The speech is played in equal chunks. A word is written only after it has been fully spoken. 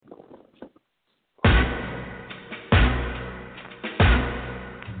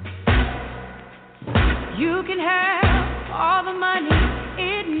You can have all the money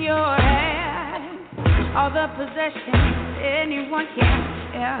in your hand, all the possessions anyone can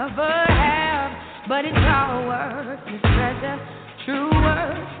ever have, but it's all worthless treasure. True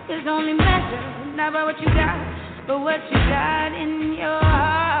worth is only measured not by what you got, but what you got in your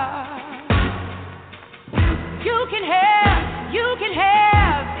heart. You can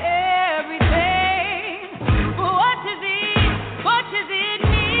have everything, but what does it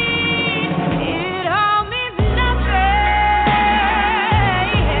mean? It all means nothing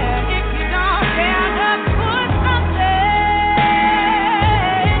if you don't stand up for something.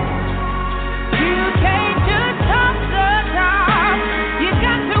 You can't just top the top, you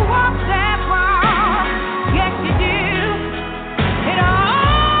got to walk that walk. Yes, you do. It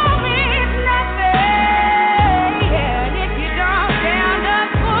all means nothing if you don't stand up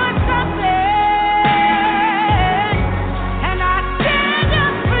for something. And I stand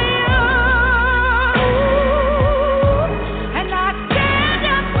up for you. And I stand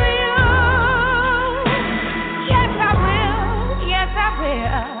up for you. Yes, I will. Yes, I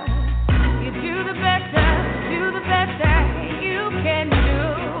will. You do the best that you can do.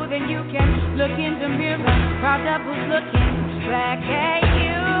 Then you can look in the mirror, proud up who's looking back at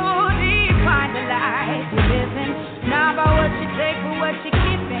you. Define the life you live in, not by what you take, but what you're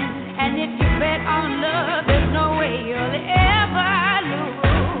giving. And if you bet on love, there's no way you'll ever lose.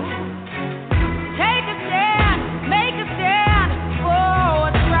 Take a stand, make a stand for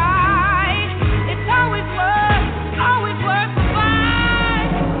what's right. It's always worth the fight.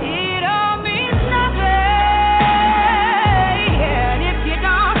 It all means nothing if you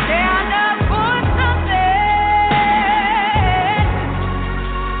don't stand up for something.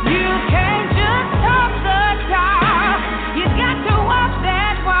 You can't just top the top, you got to walk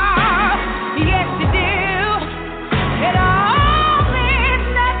that walk. Yes, you do. It all means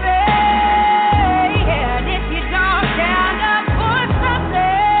nothing if you don't stand up for something.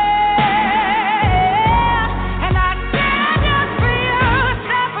 And I stand up for you,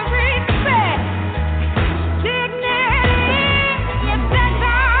 self-respect, dignity. You stand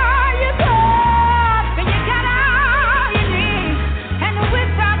all you got, and you got all you need. And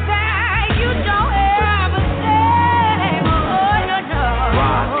without that, you don't ever say, oh, no, no.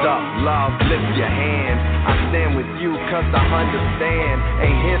 Rise up, love, lift your hand. I stand with you cause I understand.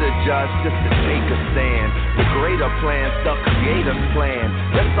 Ain't here to judge, just to take a stand. The greater plan's the creator's plan.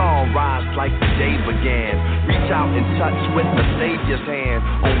 Let's all rise like the day began. Reach out and touch with the Savior's hand.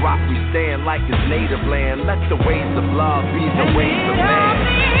 On rock we stand like his native land. Let the ways of love be the ways of man.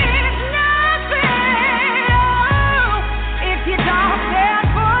 If you don't stand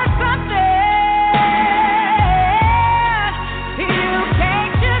for something, you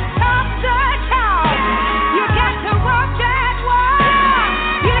can't just talk the talk. You got to walk that walk.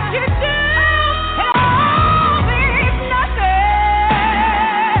 Yes, you do. It all means nothing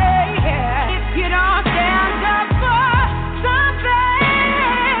if you don't stand up for something.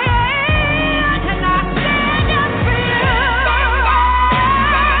 And I stand up for you.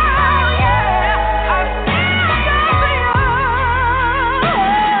 Yeah, I stand up for you.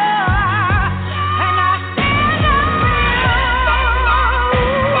 And I stand up for you.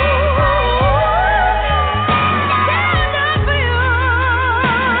 Stand up for you.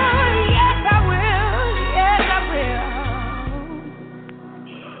 Yes, I will. Yes, I will.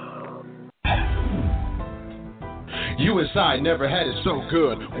 USI never had it so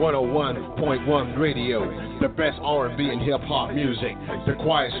good. 101.1 Radio, the best R&B and hip hop music. The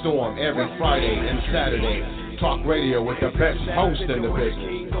Quiet Storm every Friday and Saturday. Talk radio with the best host in the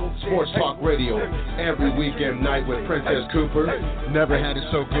business. Sports Talk Radio every weekend night with Princess Cooper. Never had it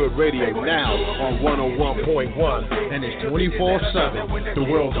so good radio now on 101.1, and it's 24/7. The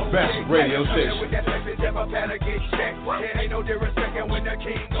world's best radio station.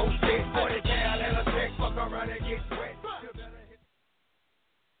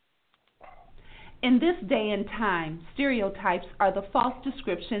 In this day and time, stereotypes are the false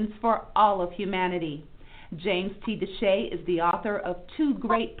descriptions for all of humanity. James T. DeShay is the author of 2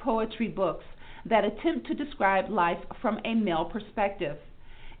 great poetry books that attempt to describe life from a male perspective.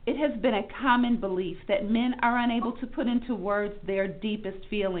 It has been a common belief that men are unable to put into words their deepest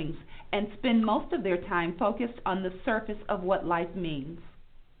feelings and spend most of their time focused on the surface of what life means.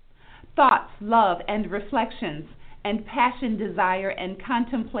 Thoughts, love, and reflections, and passion, desire, and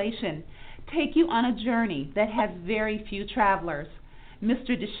contemplation take you on a journey that has very few travelers.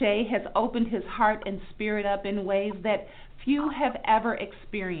 Mr. DeShay has opened his heart and spirit up in ways that few have ever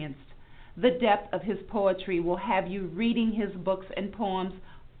experienced. The depth of his poetry will have you reading his books and poems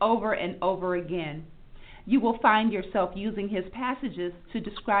over and over again. You will find yourself using his passages to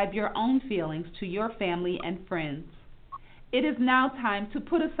describe your own feelings to your family and friends. It is now time to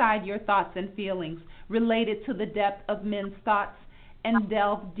put aside your thoughts and feelings related to the depth of men's thoughts and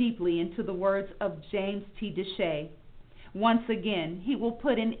delve deeply into the words of James T. DeShay. Once again, he will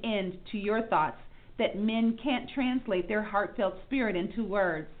put an end to your thoughts that men can't translate their heartfelt spirit into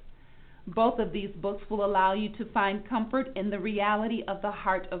words. Both of these books will allow you to find comfort in the reality of the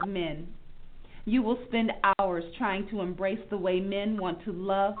heart of men. You will spend hours trying to embrace the way men want to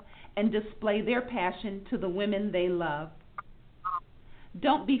love and display their passion to the women they love.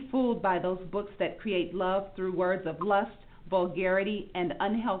 Don't be fooled by those books that create love through words of lust, vulgarity, and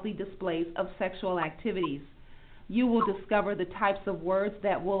unhealthy displays of sexual activities. You will discover the types of words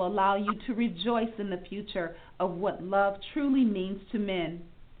that will allow you to rejoice in the future of what love truly means to men.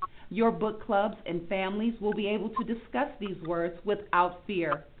 Your book clubs and families will be able to discuss these words without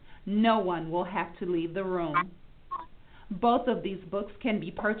fear. No one will have to leave the room. Both of these books can be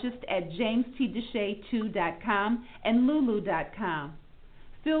purchased at jamestdeshay2.com and lulu.com.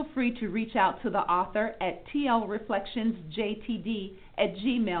 Feel free to reach out to the author at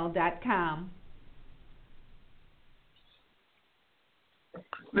tlreflectionsjtd@gmail.com.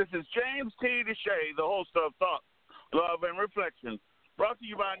 This is James T. DeShay, the host of Thought, Love, and Reflection, brought to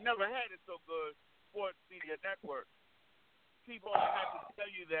you by Never Had It So Good Sports Media Network. People, I have to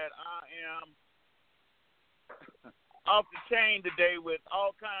tell you that I am off the chain today with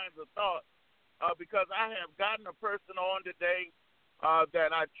all kinds of thoughts because I have gotten a person on today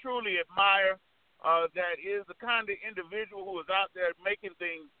that I truly admire, that is the kind of individual who is out there making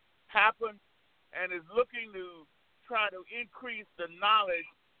things happen and is looking to try to increase the knowledge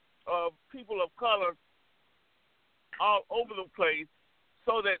of people of color all over the place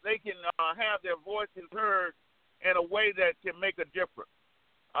so that they can have their voices heard in a way that can make a difference.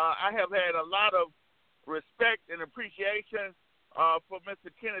 I have had a lot of respect and appreciation for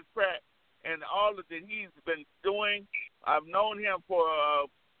Mr. Kenneth Pratt and all that he's been doing. I've known him for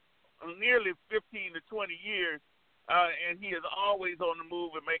nearly 15 to 20 years, and he is always on the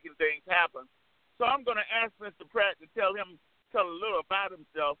move and making things happen. So I'm going to ask Mr. Pratt to tell a little about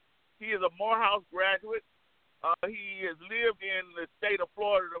himself. He is a Morehouse graduate. He has lived in the state of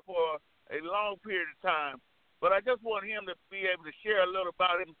Florida for a long period of time. But I just want him to be able to share a little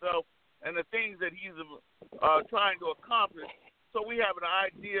about himself and the things that he's trying to accomplish so we have an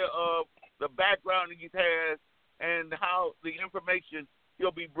idea of the background he has and how the information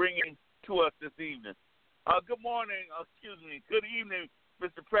he'll be bringing to us this evening. Good evening,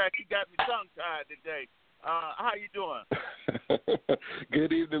 Mr. Pratt. You got me tongue-tied today. How you doing?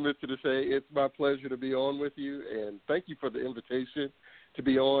 Good evening, Mr. DeShay. It's my pleasure to be on with you, and thank you for the invitation to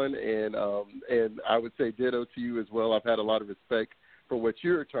be on, and I would say ditto to you as well. I've had a lot of respect for what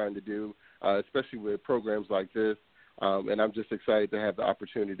you're trying to do, especially with programs like this, and I'm just excited to have the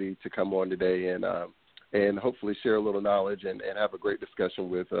opportunity to come on today and hopefully share a little knowledge and have a great discussion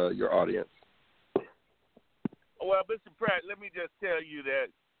with your audience. Well, Mr. Pratt, let me just tell you that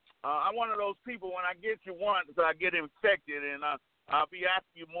I'm one of those people, when I get you once, I get infected, and I'll be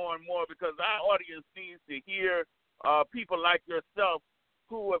asking you more and more because our audience needs to hear people like yourself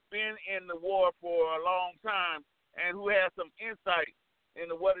who have been in the war for a long time and who have some insight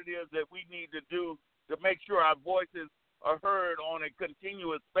into what it is that we need to do to make sure our voices are heard on a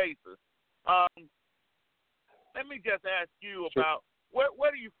continuous basis. Let me just ask you about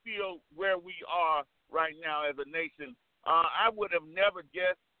where do you feel where we are right now as a nation? I would have never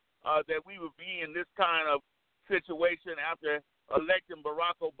guessed that we would be in this kind of situation after electing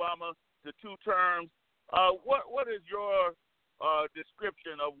Barack Obama to 2 terms. What is your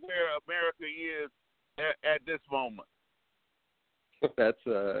description of where America is at this moment? That's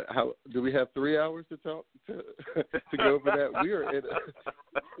how. Do we have 3 hours to talk to go over that?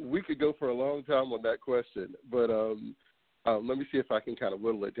 We could go for a long time on that question, but let me see if I can kind of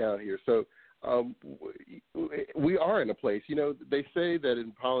whittle it down here. So we are in a place. You know, they say that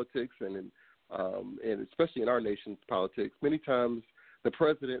in politics and especially in our nation's politics, many times the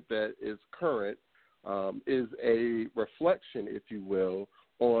president that is current is a reflection, if you will,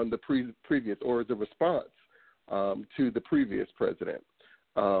 on the previous, or is a response to the previous president.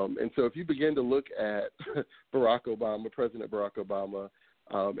 And so if you begin to look at President Barack Obama,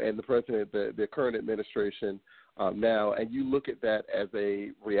 and the current administration now, and you look at that as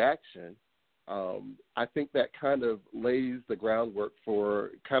a reaction, I think that kind of lays the groundwork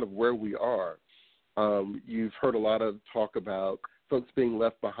for kind of where we are. You've heard a lot of talk about folks being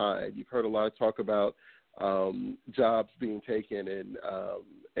left behind. You've heard a lot of talk about jobs being taken,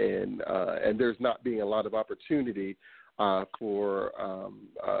 and there's not being a lot of opportunity for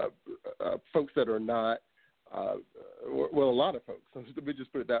folks that are not well, a lot of folks. Let me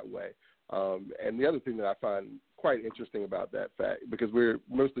just put it that way. And the other thing that I find quite interesting about that fact, because we're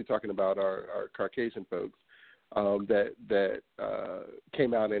mostly talking about our Caucasian folks that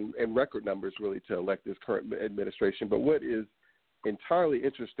came out in record numbers really to elect this current administration. But what is entirely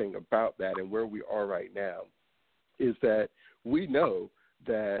interesting about that and where we are right now is that we know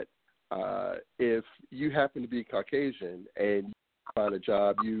that if you happen to be Caucasian and you find a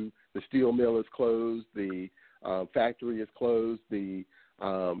job, the steel mill is closed, the factory is closed, the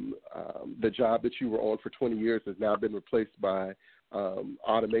job that you were on for 20 years has now been replaced by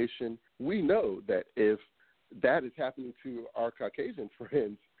automation. We know that if that is happening to our Caucasian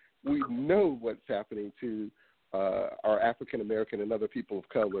friends, we know what's happening to our African American and other people of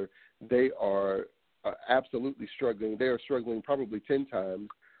color. They are absolutely struggling. They are struggling probably 10 times,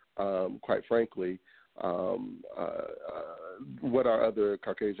 quite frankly, what our other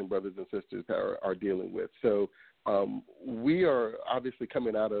Caucasian brothers and sisters are dealing with. So we are obviously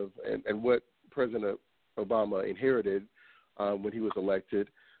coming out of, and what President Obama inherited when he was elected,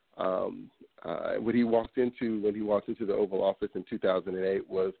 what he walked into the Oval Office in 2008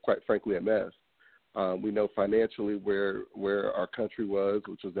 was, quite frankly, a mess. We know financially where our country was,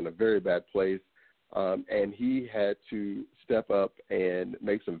 which was in a very bad place, and he had to step up and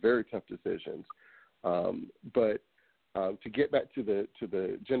make some very tough decisions. But to get back to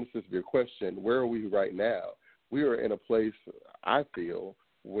the genesis of your question, where are we right now? We are in a place, I feel,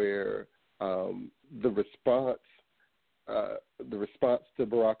 where the response to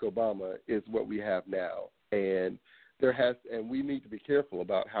Barack Obama is what we have now, and we need to be careful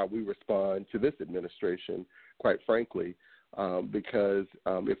about how we respond to this administration, quite frankly, because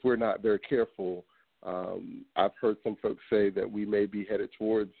if we're not very careful, I've heard some folks say that we may be headed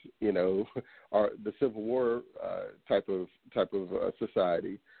towards, the Civil War type of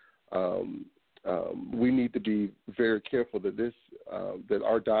society. We need to be very careful that that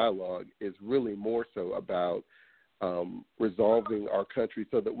our dialogue is really more so about resolving our country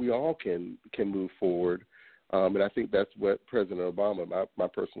so that we all can move forward. And I think that's what President Obama, my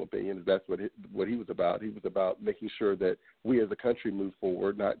personal opinion, is that's what he was about. He was about making sure that we as a country move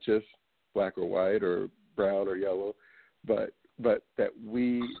forward, not just black or white or brown or yellow, but that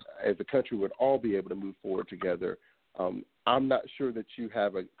we as a country would all be able to move forward together. I'm not sure that you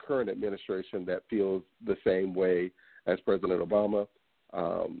have a current administration that feels the same way as President Obama,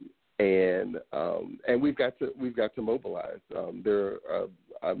 and we've got to mobilize. There are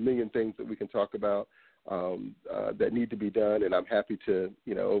a million things that we can talk about that need to be done, and I'm happy to,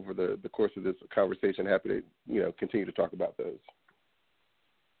 over the course of this conversation, happy to, continue to talk about those.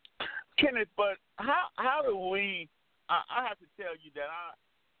 Kenneth, but how do we? I have to tell you that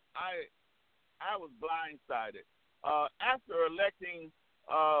I was blindsided after electing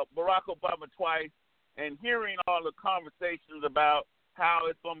Barack Obama twice and hearing all the conversations about how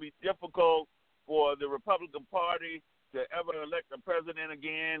it's going to be difficult for the Republican Party to ever elect a president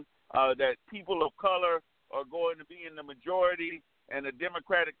again, that people of color are going to be in the majority and the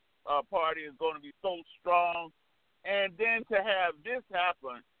Democratic Party is going to be so strong. And then to have this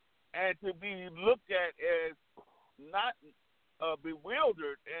happen and to be looked at as not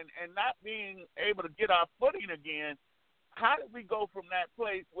bewildered and not being able to get our footing again, how did we go from that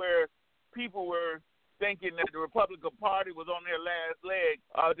place where people were thinking that the Republican Party was on their last leg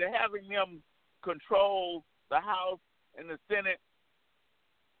to having them control the House and the Senate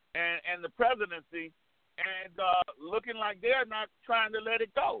and the presidency and looking like they're not trying to let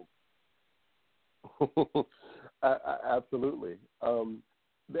it go? Absolutely.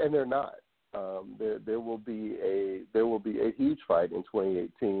 And they're not. There will be a huge fight in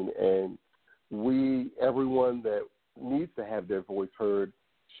 2018, and everyone that needs to have their voice heard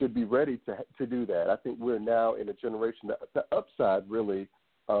should be ready to do that. I think we're now in a generation that the upside really,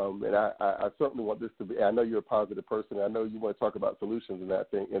 and I certainly want this to be. I know you're a positive person. I know you want to talk about solutions and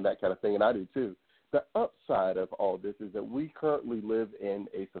that kind of thing, and I do too. The upside of all this is that we currently live in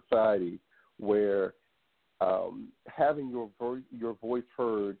a society where having your voice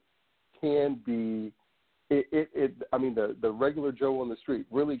heard can be the regular Joe on the street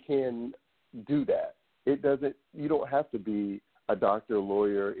really can do that. It doesn't. You don't have to be a doctor,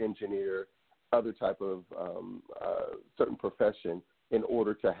 lawyer, engineer, other type of certain profession in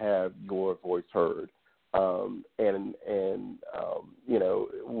order to have your voice heard.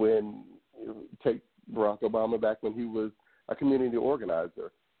 When take Barack Obama back when he was a community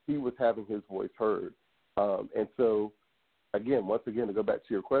organizer, he was having his voice heard. And so, once again, to go back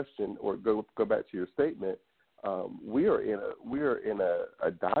to your question or go back to your statement, we are in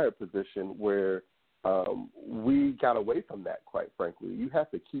a dire position where we got away from that. Quite frankly, you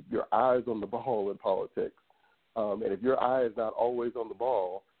have to keep your eyes on the ball in politics. And if your eye is not always on the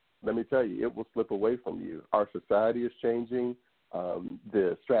ball, let me tell you, it will slip away from you. Our society is changing.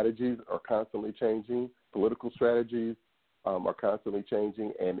 The strategies are constantly changing. Political strategies are constantly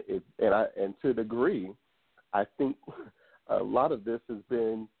changing. And to a degree, I think a lot of this has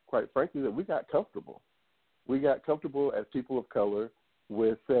been, quite frankly, that we got comfortable. We got comfortable as people of color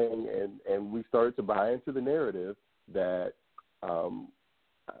with saying, and we started to buy into the narrative that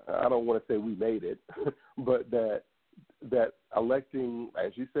I don't want to say we made it, but that electing,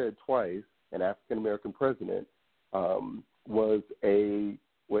 as you said, twice an African American president was a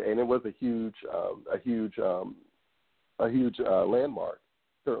huge landmark,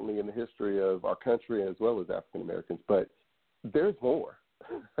 certainly in the history of our country as well as African Americans. But there's more.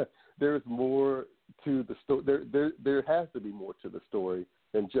 There's more to the story. There has to be more to the story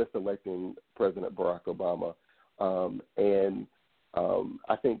than just electing President Barack Obama.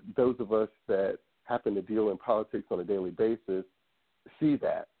 I think those of us that happen to deal in politics on a daily basis see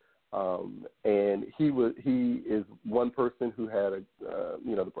that. And he is one person who had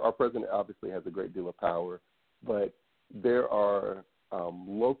our president obviously has a great deal of power, but there are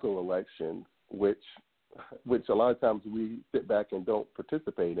local elections which a lot of times we sit back and don't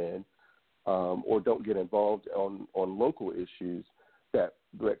participate in, or don't get involved on local issues that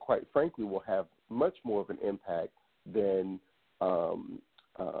quite frankly will have much more of an impact than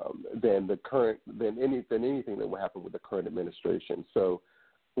anything that will happen with the current administration. So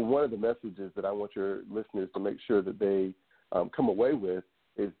one of the messages that I want your listeners to make sure that they come away with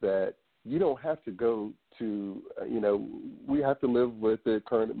is that you don't have to go to, we have to live with the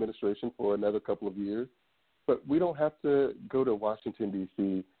current administration for another couple of years, but we don't have to go to Washington,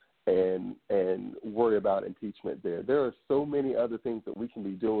 D.C. and worry about impeachment there. There are so many other things that we can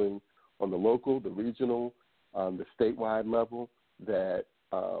be doing on the local, the regional, the statewide level that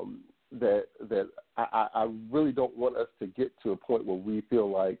I really don't want us to get to a point where we feel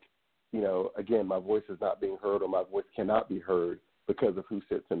like, again, my voice is not being heard or my voice cannot be heard because of who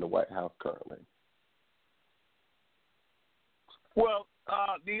sits in the White House currently. Well,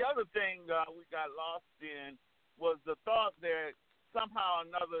 the other thing we got lost in was the thought that somehow or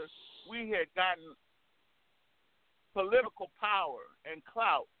another we had gotten political power and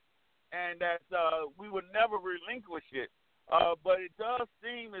clout, and that we would never relinquish it. But it does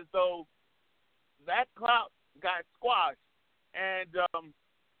seem as though that clout got squashed and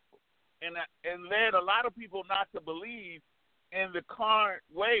led a lot of people not to believe in the current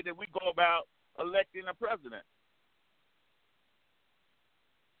way that we go about electing a president.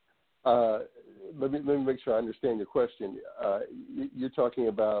 Let me make sure I understand your question. You're talking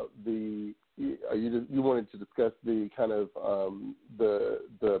about you wanted to discuss the kind of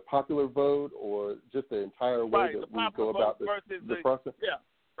the popular vote, or just the entire way right, that we go about the process? Yeah,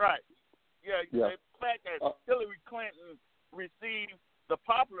 right. Yeah. The fact that Hillary Clinton received the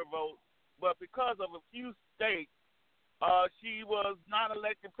popular vote, but because of a few states, she was not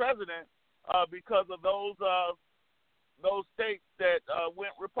elected president because of those states that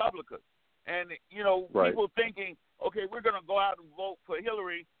went Republican. And, right. People thinking, okay, we're going to go out and vote for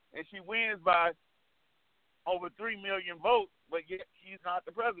Hillary, and she wins by over 3 million votes, but yet she's not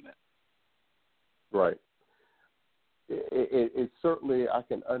the president. Right. It certainly, I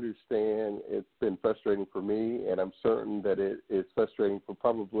can understand it's been frustrating for me, and I'm certain that it is frustrating for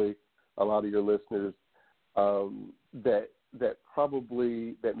probably a lot of your listeners that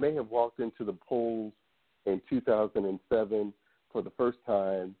may have walked into the polls in 2007 for the first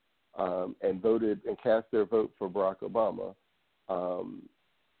time and voted and cast their vote for Barack Obama,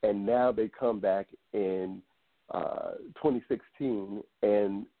 and now they come back in 2016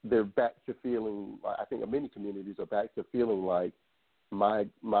 and they're back to feeling, I think many communities are back to feeling like my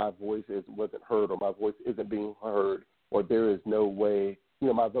voice wasn't heard, or my voice isn't being heard, or there is no way,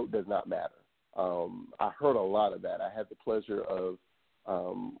 my vote does not matter. I heard a lot of that. I had the pleasure of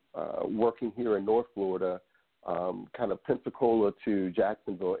working here in North Florida, kind of Pensacola to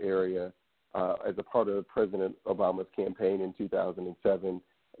Jacksonville area, as a part of President Obama's campaign in 2007.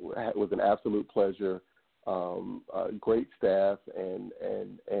 It was an absolute pleasure. Great staff, and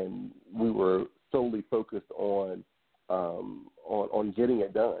we were solely focused on getting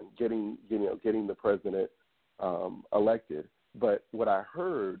it done, getting the president elected. But what I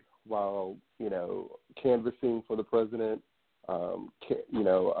heard while canvassing for the president,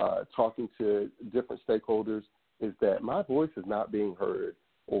 talking to different stakeholders, is that my voice is not being heard,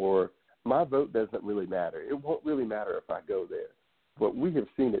 or my vote doesn't really matter. It won't really matter if I go there. But we have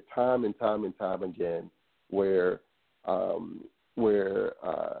seen it time and time and time again where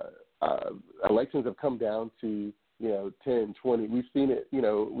elections have come down to 10, 20. We've seen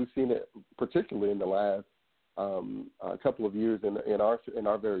it particularly in the last a couple of years in our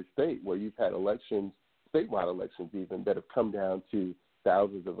very state, where you've had elections, statewide elections even, that have come down to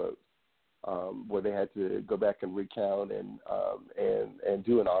thousands of votes, where they had to go back and recount and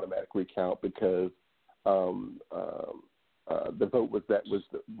do an automatic recount because the vote was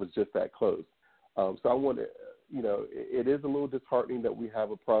just that close. So I want to, it is a little disheartening that we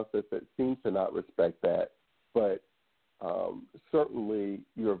have a process that seems to not respect that, but certainly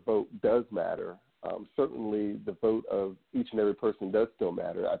your vote does matter. Certainly the vote of each and every person does still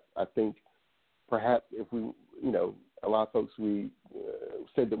matter. I think perhaps if we, a lot of folks, we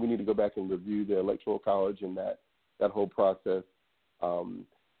said that we need to go back and review the Electoral College and that whole process.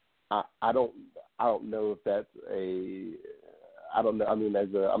 I don't know if that's I don't know. I mean,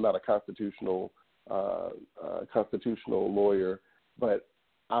 I'm not a constitutional lawyer, but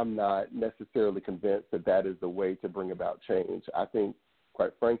I'm not necessarily convinced that is the way to bring about change. I think,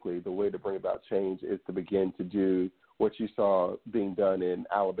 quite frankly, the way to bring about change is to begin to do what you saw being done in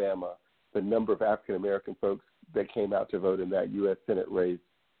Alabama. The number of African American folks that came out to vote in that U.S. Senate race,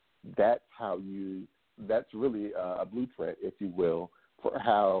 that's really a blueprint, if you will, for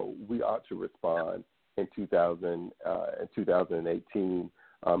how we ought to respond in 2018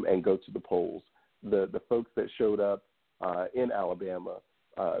 and go to the polls. The folks that showed up in Alabama,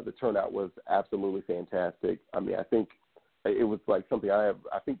 the turnout was absolutely fantastic. I mean, I think it was like something I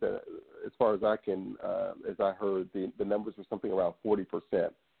think that as far as I heard, the numbers were something around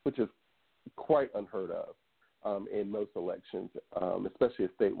 40%, which is quite unheard of in most elections, especially a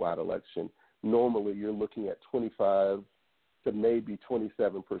statewide election. Normally, you're looking at 25 to maybe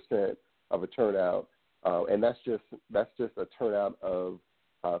 27% of a turnout, and that's just a turnout of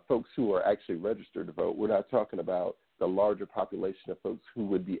folks who are actually registered to vote. We're not talking about the larger population of folks who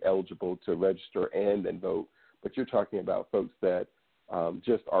would be eligible to register and then vote, but you're talking about folks that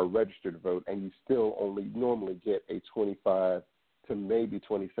just are registered to vote, and you still only normally get a 25 to maybe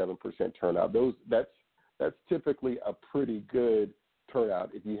 27% turnout. That's typically a pretty good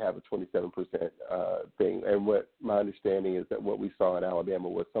turnout if you have a 27% thing. And what my understanding is that what we saw in Alabama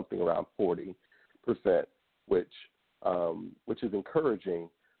was something around 40%, which is encouraging.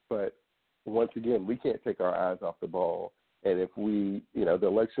 But once again, we can't take our eyes off the ball. And if we, the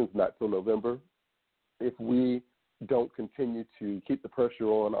election's not till November, if we don't continue to keep the pressure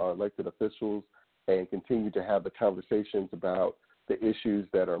on our elected officials and continue to have the conversations about the issues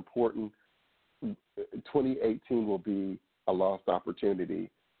that are important, 2018 will be a lost opportunity,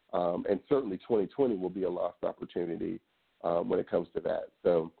 and certainly 2020 will be a lost opportunity when it comes to that.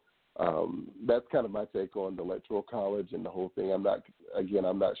 So that's kind of my take on the Electoral College and the whole thing. I'm not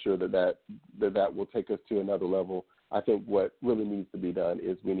sure that will take us to another level. I think what really needs to be done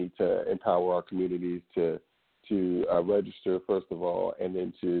is we need to empower our communities to register, first of all, and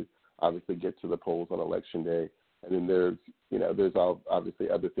then to obviously get to the polls on Election Day. And then there's obviously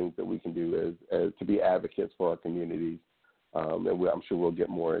other things that we can do as to be advocates for our communities. And I'm sure we'll get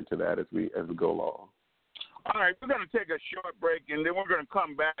more into that as we go along. All right, we're going to take a short break, and then we're going to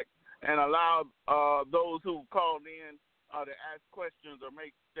come back and allow those who called in to ask questions or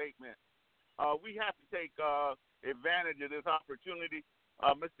make statements. We have to take advantage of this opportunity.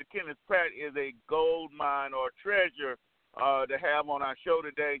 Mr. Kenneth Pratt is a gold mine or treasure to have on our show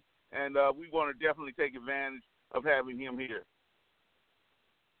today, and we want to definitely take advantage of having him here.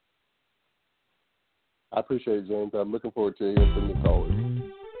 I appreciate it, James. I'm looking forward to hearing from the callers.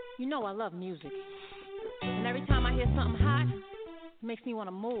 You know I love music. And every time I hear something hot, it makes me want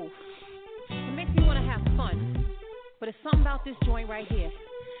to move. It makes me want to have fun. But it's something about this joint right here.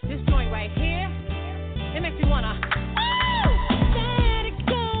 This joint right here, it makes me want to, let it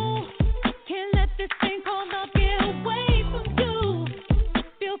go. Can't let this thing called love get away from you.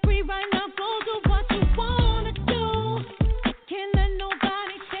 Feel free right now, go do what you want to do. Can't let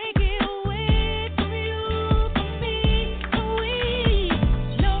nobody take it away from you, from me, from we.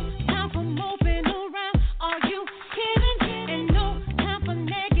 No time for moping around, are you kidding? And no time for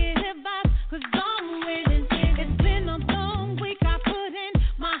negative vibes, 'cause I'm winning. It's been a long week, I put in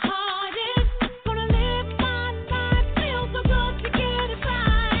my hardest. Gonna live my life real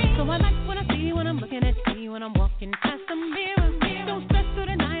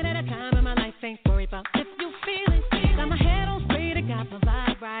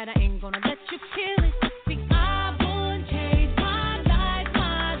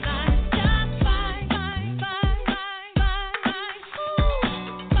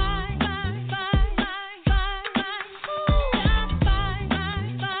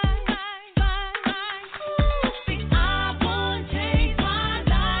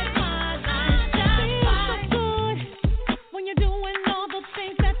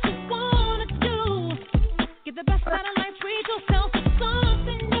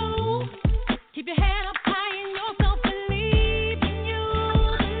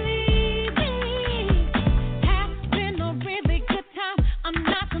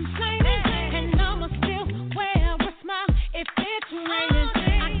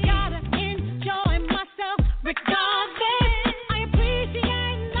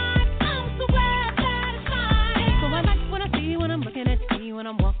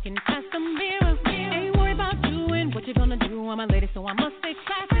I'm walking past the mirror. Ain't worried about doing what you're gonna do. I'm a lady, so I must stay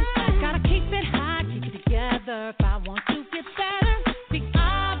classy. Gotta keep it hot, keep it together if I want to get better. See,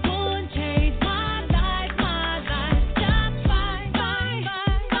 I wouldn't change my life, just bye, bye,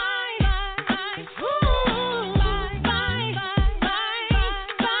 bye, bye, bye. Ooh, bye, bye, bye, bye,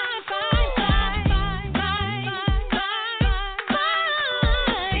 bye, bye, bye, bye,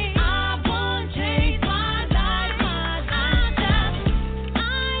 bye. I won't change my life, I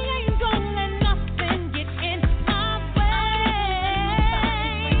ain't gonna let nothing get in my way.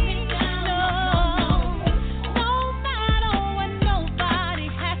 No matter what nobody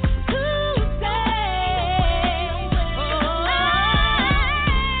has to say. I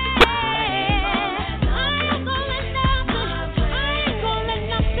ain't gonna let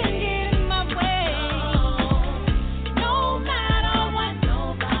nothing get in my way. No matter what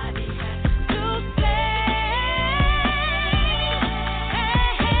nobody has to say.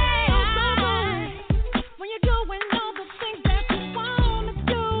 When you're doing all the things that you wanna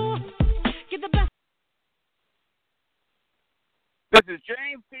do, get the best. This is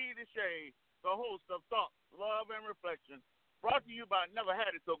James T. DeShay, the host of Thought, Love, and Reflection, brought to you by Never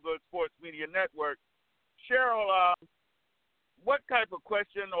Had It So Good Sports Media Network. Cheryl, what type of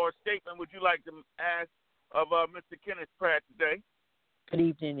question or statement would you like to ask of Mr. Kenneth Pratt today? Good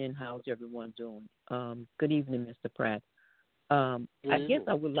evening, and how's everyone doing? Good evening, Mr. Pratt. I guess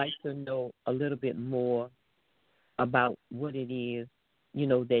I would like to know a little bit more about what it is,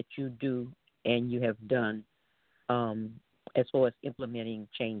 that you do and you have done as far as implementing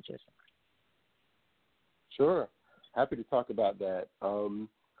changes. Sure. Happy to talk about that.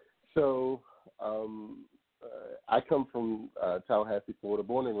 I come from Tallahassee, Florida,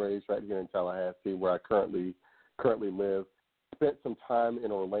 born and raised right here in Tallahassee, where I currently live. Spent some time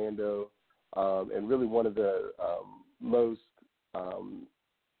in Orlando, and really one of the most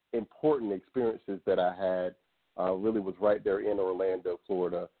important experiences that I had really was right there in Orlando,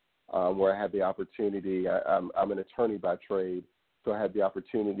 Florida, where I had the opportunity. I'm an attorney by trade, so I had the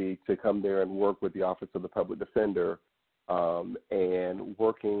opportunity to come there and work with the Office of the Public Defender, and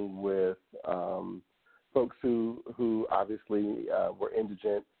working with folks who obviously were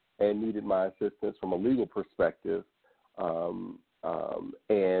indigent and needed my assistance from a legal perspective, and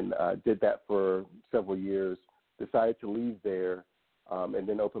did that for several years. Decided to leave there, and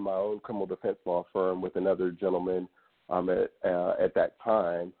then open my own criminal defense law firm with another gentleman at that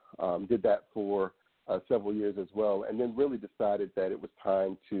time. Did that for several years as well, and then really decided that it was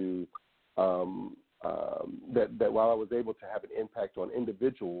time to that while I was able to have an impact on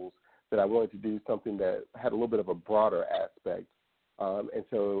individuals, that I wanted to do something that had a little bit of a broader aspect. And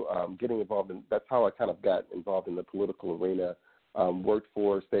so getting involved in, that's how I kind of got involved in the political arena. Worked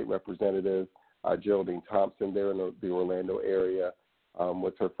for State Representative Geraldine Thompson there in the Orlando area,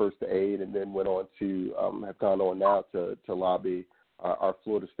 was her first aide, and then went on to have gone on now to lobby our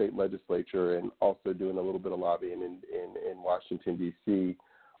Florida State Legislature, and also doing a little bit of lobbying in Washington, D.C.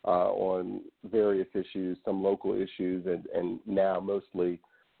 On various issues, some local issues, and now mostly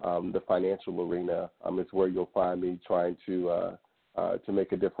the financial arena is where you'll find me trying to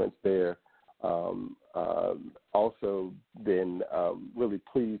make a difference there. Also been really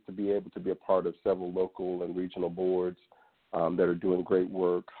pleased to be able to be a part of several local and regional boards that are doing great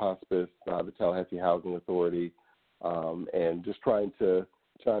work, hospice, the Tallahassee Housing Authority, and just trying to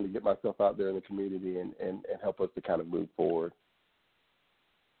get myself out there in the community and help us to kind of move forward.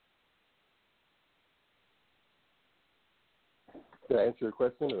 Did I answer your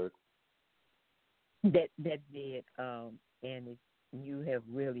question? Or? That did, and you have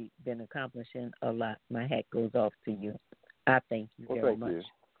really been accomplishing a lot. My hat goes off to you. I thank you very much. You.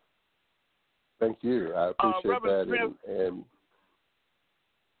 Thank you. I appreciate Reverend that. Smith, and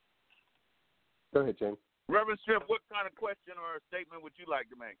go ahead, James. Reverend Smith, what kind of question or statement would you like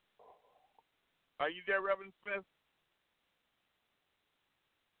to make? Are you there, Reverend Smith?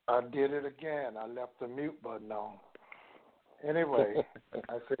 I did it again. I left the mute button on. Anyway,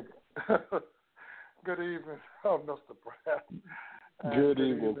 I said, good evening, Mr. Pratt. Good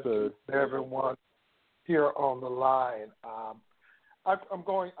evening, sir. Everyone here on the line. I'm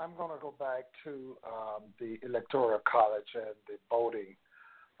going to go back to the Electoral College and the voting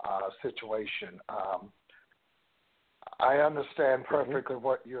situation. I understand perfectly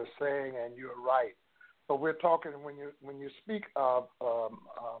what you're saying, and you're right. But we're talking when you speak of the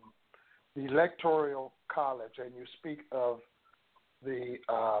Electoral College and you speak of the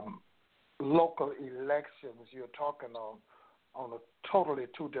local elections, you're talking on a totally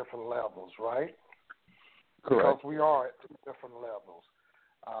two different levels, right? Correct. Because we are at two different levels.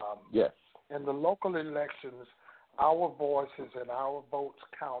 Yes. In the local elections, our voices and our votes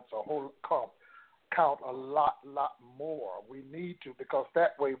count a lot more. We need to, because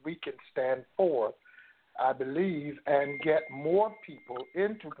that way we can stand forth, I believe, and get more people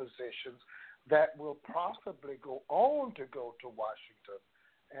into positions that will possibly go on to go to Washington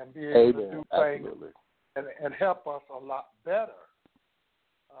and be able to do things and help us a lot better.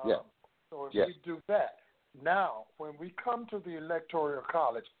 So if we do that. Now, when we come to the Electoral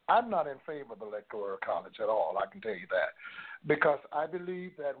College, I'm not in favor of the Electoral College at all, I can tell you that, because I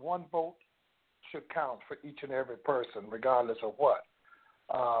believe that one vote should count for each and every person, regardless of what.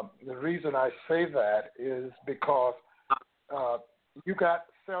 The reason I say that is because you got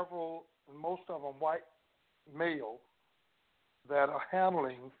several, most of them white males, that are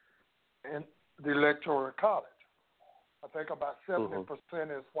handling in the Electoral College. I think about 70%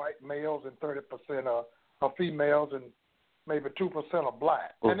 is white males and 30% are females, and maybe 2% are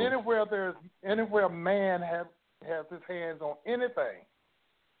black. And anywhere man has his hands on anything,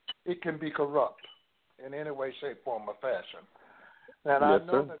 it can be corrupt in any way, shape, form, or fashion. And I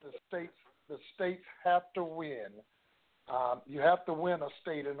know that the states have to win. You have to win a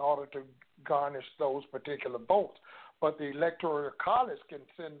state in order to garnish those particular votes. But the Electoral College can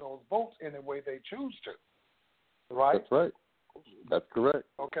send those votes any way they choose to. Right? That's right. That's correct.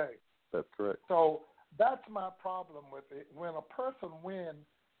 Okay. That's correct. So that's my problem with it. When a person wins,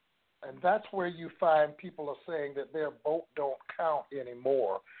 and that's where you find people are saying that their vote don't count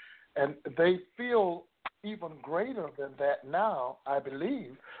anymore. And they feel even greater than that now, I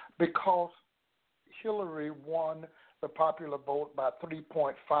believe, because Hillary won the popular vote by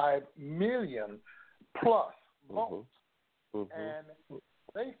 3.5 million plus votes. And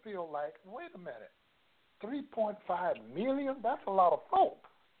they feel like, wait a minute, 3.5 million? That's a lot of folk.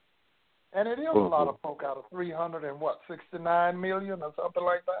 And it is a lot of folk out of 369 million or something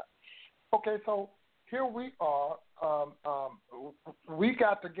like that. Okay, so here we are. We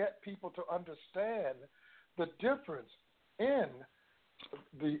got to get people to understand the difference in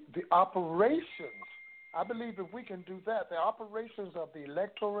the operations. I believe if we can do that, the operations of the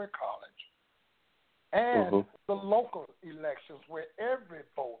Electoral College and the local elections, where every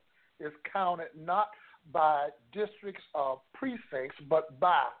vote is counted not by districts or precincts, but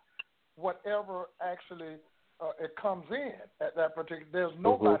by whatever actually it comes in at that particular. There's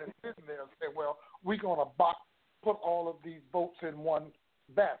nobody sitting there and say, well, we're going to put all of these votes in one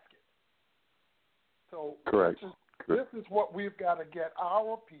basket. So this is what we've got to get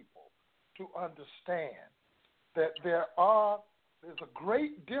our people to understand, that there's a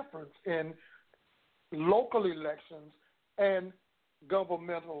great difference in local elections and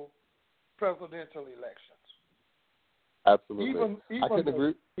governmental presidential elections. Absolutely. I couldn't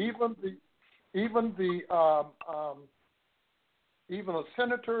agree. Even the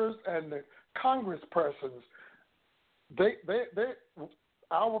senators and the congresspersons,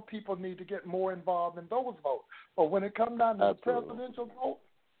 our people need to get more involved in those votes. But when it comes down to the presidential vote,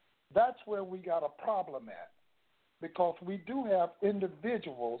 that's where we got a problem at, because we do have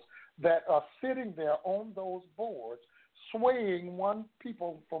individuals that are sitting there on those boards, swaying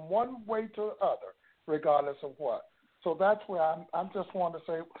people from one way to the other, regardless of what. So that's where I'm just want to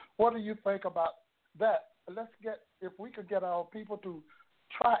say, what do you think about that? If we could get our people to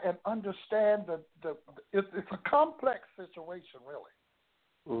try and understand it's a complex situation,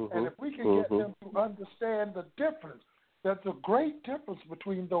 really. And if we can get them to understand the difference, there's a great difference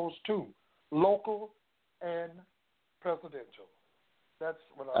between those two, local and presidential. That's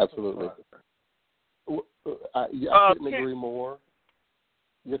what I absolutely. I couldn't agree more.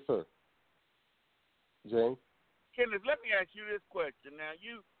 Yes, sir. James? Kenneth, let me ask you this question. Now,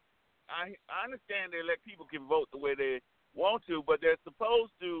 I understand they let people can vote the way they want to, but they're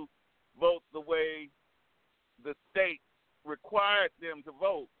supposed to vote the way the state required them to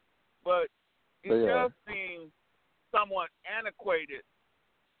vote. But it does seem somewhat antiquated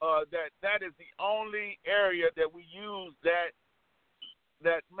that is the only area that we use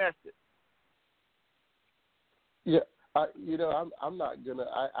that method. Yeah. I'm not gonna.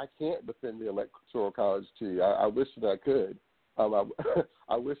 I can't defend the Electoral College to you. I wish that I could.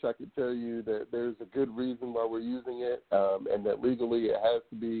 I wish I could tell you that there's a good reason why we're using it, and that legally it has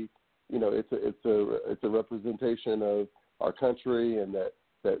to be. It's a representation of our country, and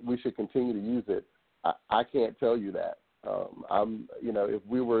that we should continue to use it. I can't tell you that.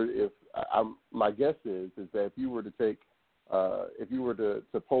 My guess is that if you were to take, if you were to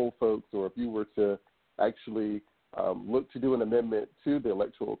poll folks, or if you were to actually look to do an amendment to the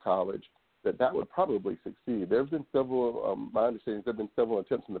Electoral College, that would probably succeed. There have been several, my understanding, there have been several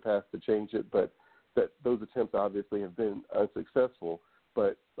attempts in the past to change it, but that those attempts obviously have been unsuccessful.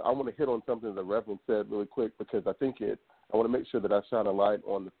 But I want to hit on something the Reverend said really quick because I want to make sure that I shine a light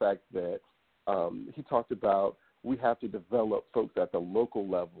on the fact that he talked about we have to develop folks at the local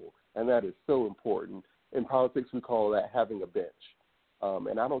level, and that is so important. In politics, we call that having a bench.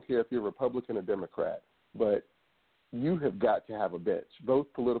 And I don't care if you're Republican or Democrat, but you have got to have a bench, both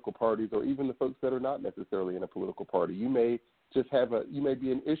political parties or even the folks that are not necessarily in a political party. You may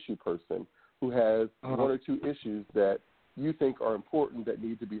be an issue person who has one or two issues that you think are important that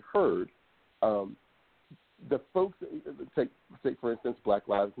need to be heard. The folks, take for instance, Black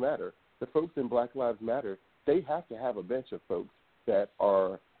Lives Matter. The folks in Black Lives Matter, they have to have a bench of folks that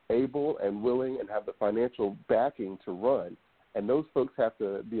are able and willing and have the financial backing to run. And those folks have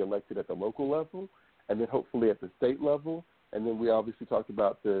to be elected at the local level and then hopefully at the state level. And then we obviously talked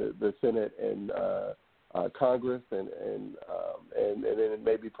about the Senate and Congress and then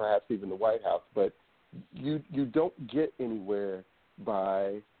maybe perhaps even the White House. But you don't get anywhere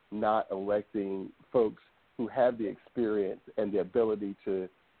by not electing folks who have the experience and the ability to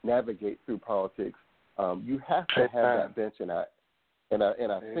navigate through politics. You have to have that bench, and I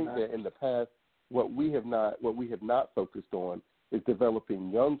think that in the past, what we have not focused on is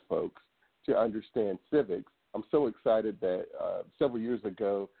developing young folks to understand civics. I'm so excited that several years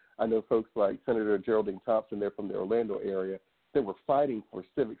ago, I know folks like Senator Geraldine Thompson, they're from the Orlando area, that were fighting for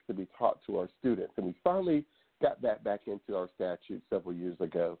civics to be taught to our students, and we finally got that back into our statute several years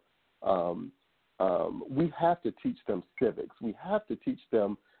ago. We have to teach them civics. We have to teach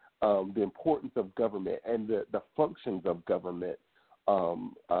them the importance of government and the functions of government,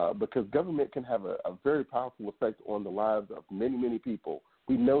 because government can have a very powerful effect on the lives of many, many people.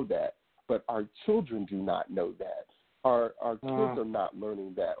 We know that, but our children do not know that. Our kids are not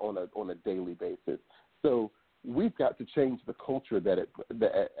learning that on a daily basis. So we've got to change the culture that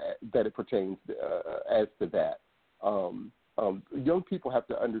it pertains as to that. Young people have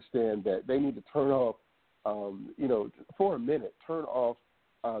to understand that they need to turn off, for a minute, turn off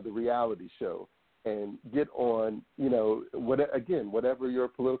the reality show and get on, whatever your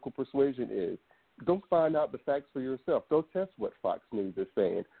political persuasion is. Go find out the facts for yourself. Go test what Fox News is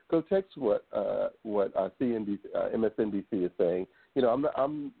saying. Go test what MSNBC is saying. I'm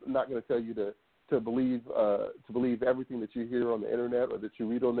not going to tell you to believe everything that you hear on the internet or that you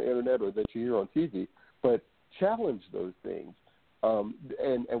read on the internet or that you hear on TV, but challenge those things. And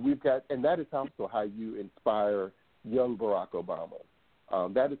that is also how you inspire young Barack Obama.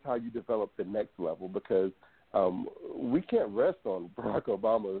 That is how you develop the next level, because we can't rest on Barack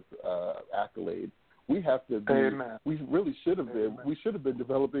Obama's accolades. We have to be. Amen. We really should have been. We should have been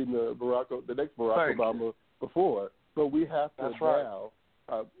developing the next Barack Obama before. But we have to now.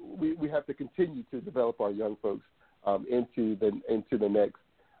 We have to continue to develop our young folks into the next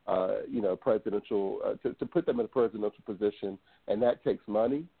presidential to put them in a presidential position, and that takes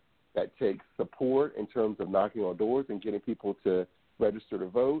money. That takes support in terms of knocking on doors and getting people to register to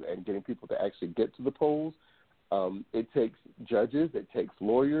vote and getting people to actually get to the polls. It takes judges. It takes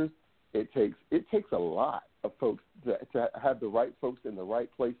lawyers. It takes a lot of folks to have the right folks in the right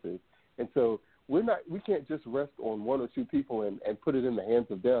places. And so we can't just rest on one or two people and put it in the hands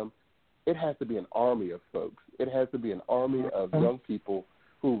of them. It has to be an army of folks. It has to be an army of young people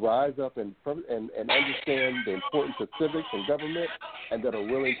who rise up and understand the importance of civics and government, and that are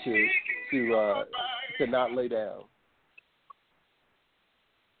willing to not lay down.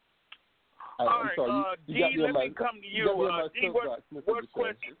 All right, D, let me come to you. D, what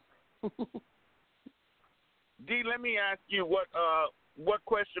question? D, let me ask you what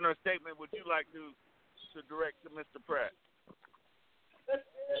question or statement would you like to direct to Mr. Pratt?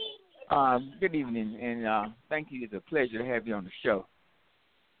 Good evening, and thank you. It's a pleasure to have you on the show.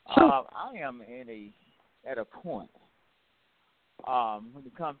 I am at a point when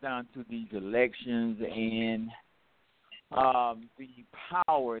it comes down to these elections and the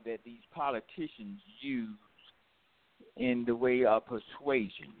power that these politicians use in the way of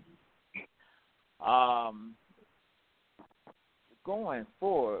persuasion. Going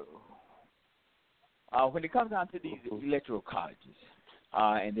forward, when it comes down to these electoral colleges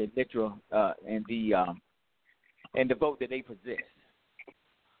and the electoral and the vote that they possess,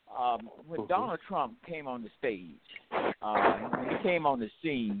 when Donald Trump came on the stage, when he came on the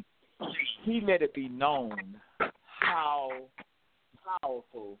scene, he let it be known how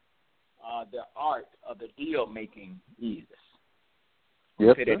powerful the art of the deal making is.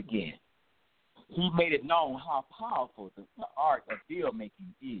 I'll say that again. He made it known how powerful the art of deal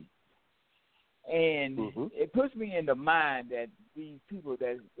making is. And it puts me in the mind that these people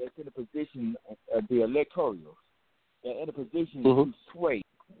that's in a position of the electorals, they're in a position to swing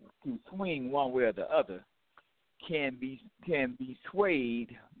one way or the other, can be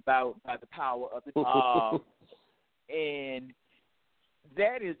swayed by the power of the and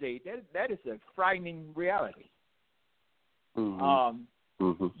that is a frightening reality. You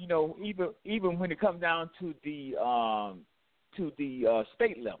know, even when it comes down to the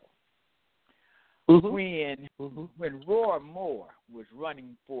state level, when Roy Moore was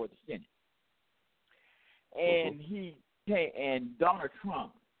running for the Senate, and and Donald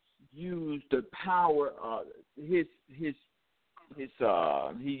Trump used the power of he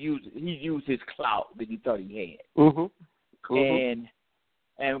used his clout that he thought he had,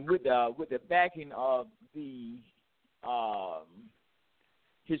 and with the backing of the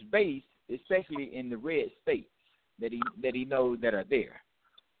his base, especially in the red states that he knows that are there,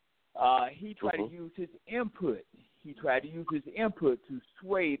 he tried to use his input. He tried to use his input to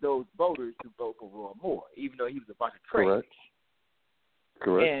sway those voters to vote for Roy Moore, even though he was a bunch of trash.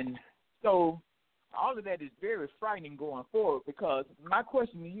 Correct. And so all of that is very frightening going forward, because my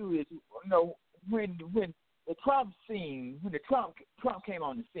question to you is, you know, when the Trump came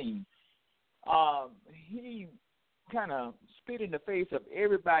on the scene, he kind of spit in the face of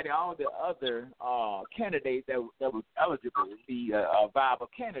everybody, all the other candidates that was eligible to be a viable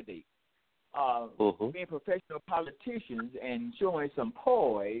candidate. Being professional politicians and showing some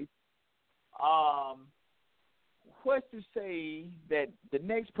poise, what's to say that the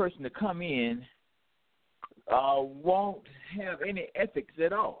next person to come in won't have any ethics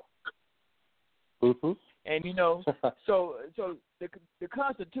at all? And you know, so the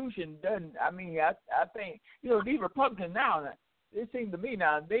Constitution doesn't. I mean, I think, you know, these Republicans now, it seems to me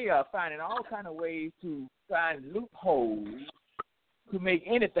now, they are finding all kind of ways to find loopholes to make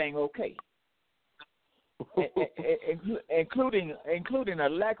anything okay. including a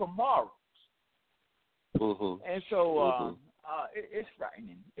lack of morals. And so it's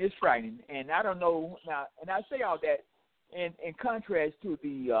frightening. It's frightening, and I don't know now. And I say all that in contrast to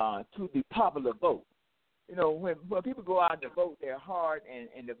the popular vote. You know, when people go out to vote their heart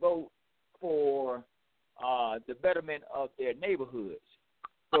and to vote for the betterment of their neighborhoods.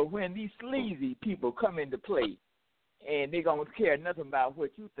 So when these sleazy people come into play, and they don't care nothing about what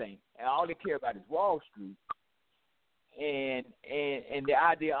you think, and all they care about is Wall Street and the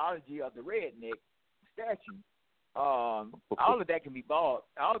ideology of the redneck statue. All of that can be bought.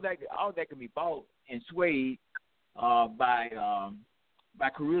 All of that can be bought and swayed by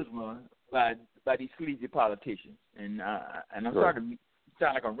charisma by these sleazy politicians. And I'm sorry to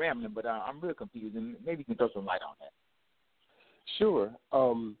sound like I'm rambling, but I'm real confused, and maybe you can throw some light on that. Sure.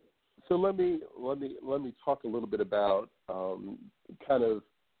 So let me talk a little bit about kind of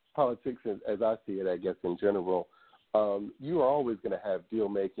politics as I see it, I guess, in general. You are always going to have deal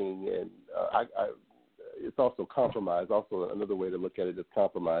making, and it's also compromise. Also, another way to look at it is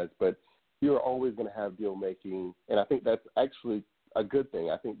compromise. But you're always going to have deal making, and I think that's actually a good thing.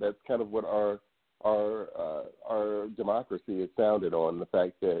 I think that's kind of what our democracy is founded on, the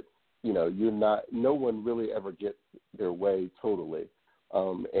fact that, you know, no one really ever gets their way totally.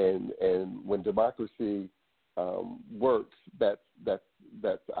 And when democracy works, that's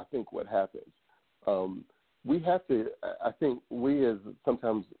I think what happens. We have to. I think we, as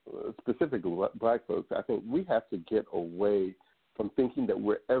sometimes specifically Black folks, I think we have to get away from thinking that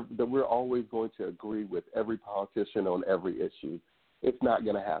we're always going to agree with every politician on every issue. It's not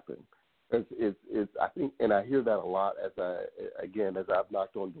going to happen. It's I think, and I hear that a lot as I've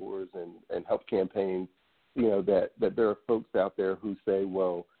knocked on doors and helped campaigns. You know, that there are folks out there who say,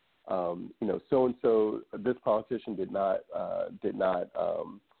 well, you know, so and so, this politician did not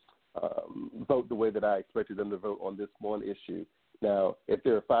vote the way that I expected them to vote on this one issue. Now, if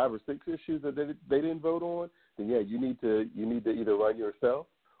there are 5 or 6 issues that they didn't vote on, then yeah, you need to either run yourself,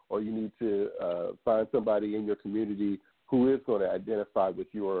 or you need to find somebody in your community who is going to identify with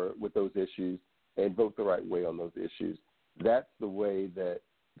those issues and vote the right way on those issues. That's the way that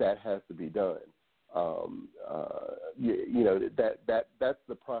has to be done. You know, that's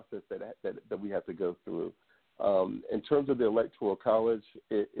the process that we have to go through. In terms of the Electoral College,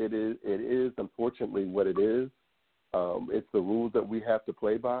 it is unfortunately what it is. It's the rules that we have to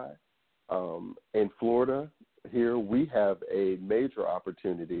play by. In Florida, here we have a major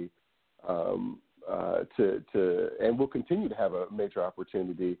opportunity and we'll continue to have a major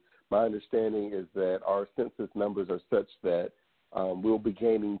opportunity. My understanding is that our census numbers are such that we'll be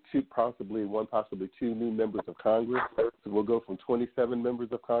gaining possibly 2 new members of Congress. So we'll go from 27 members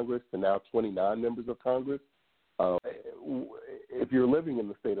of Congress to now 29 members of Congress. If you're living in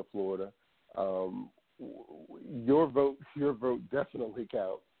the state of Florida, your vote definitely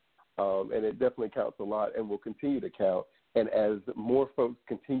counts, and it definitely counts a lot, and will continue to count. And as more folks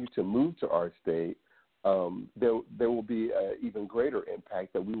continue to move to our state, there will be an even greater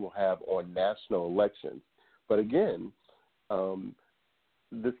impact that we will have on national elections. But again,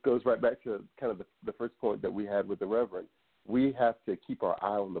 this goes right back to kind of the first point that we had with the Reverend. We have to keep our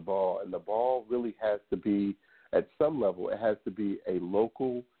eye on the ball, and the ball really has to be, at some level, it has to be a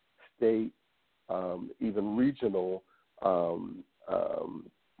local, state, even regional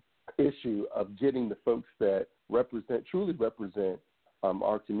issue of getting the folks that truly represent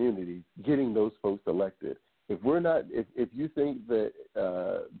our communities, getting those folks elected. If we're not, if you think that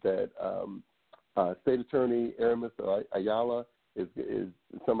State Attorney Aramis Ayala is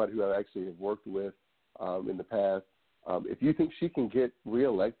somebody who I actually have worked with in the past, if you think she can get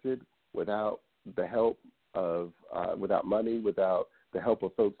reelected without the help of, without money, without the help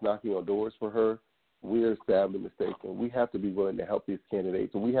of folks knocking on doors for her, we're sadly mistaken. We have to be willing to help these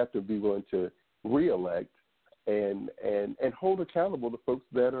candidates, and we have to be willing to reelect and hold accountable the folks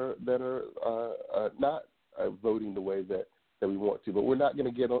that are not voting the way that we want to. But we're not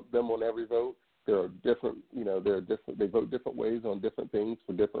going to get them on every vote. There are different, they vote different ways on different things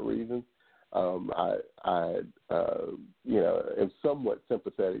for different reasons. I am somewhat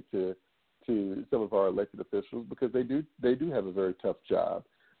sympathetic to some of our elected officials because they do have a very tough job,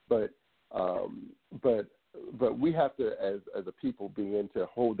 but we have to, as a people, begin to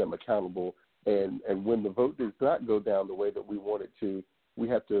hold them accountable. And when the vote does not go down the way that we want it to, we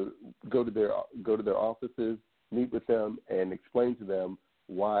have to go to their offices, meet with them, and explain to them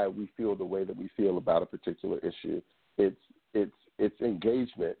why we feel the way that we feel about a particular issue. It's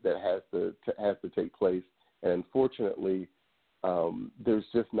engagement that has to take place, and unfortunately, there's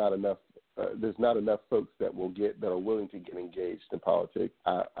just not enough. There's not enough folks that are willing to get engaged in politics.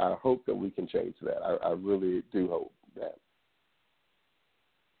 I hope that we can change that. I really do hope that.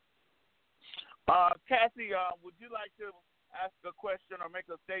 Kathy, would you like to ask a question or make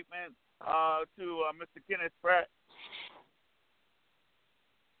a statement to Mr. Kenneth Pratt?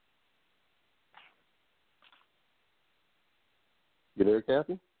 You there,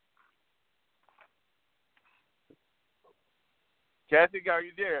 Kathy? Kathy, are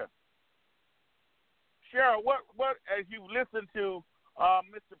you there? Cheryl, what as you listen to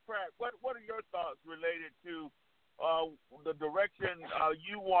Mr. Pratt, what are your thoughts related to the direction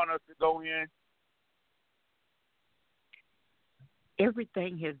you want us to go in?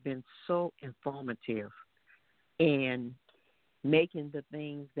 Everything has been so informative and making the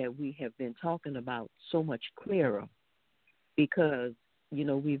things that we have been talking about so much clearer because,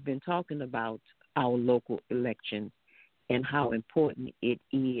 we've been talking about our local elections and how important it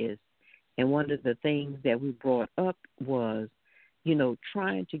is. And one of the things that we brought up was,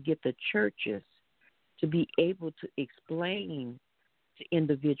 trying to get the churches to be able to explain to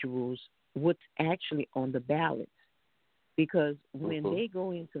individuals what's actually on the ballots. Because when they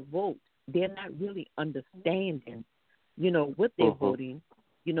go in to vote, they're not really understanding, what they're voting.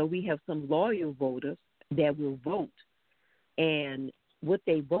 We have some loyal voters that will vote, and what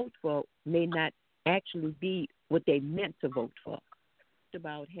they vote for may not actually be what they meant to vote for. It's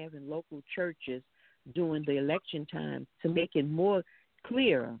about having local churches during the election time to make it more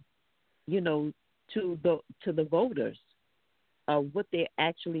clear, to the voters what they're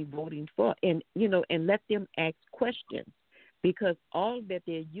actually voting for, and and let them ask questions, because all that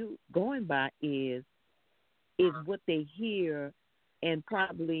they're going by is what they hear and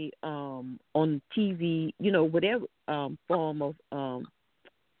probably on TV, whatever form of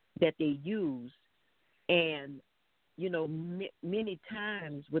that they use, and many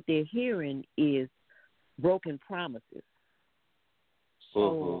times what they're hearing is broken promises.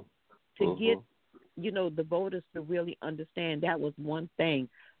 So to get the voters to really understand, that was one thing.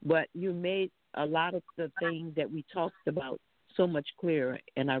 But you made a lot of the things that we talked about so much clearer,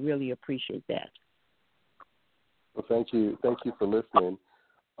 and I really appreciate that. Well, thank you for listening.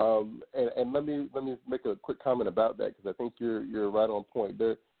 And let me make a quick comment about that, because I think you're right on point.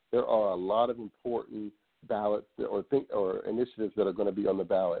 There are a lot of important ballots or initiatives that are going to be on the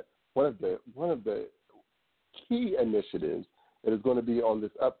ballot. One of the key initiatives that is going to be on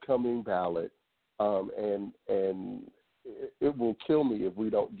this upcoming ballot, and it will kill me if we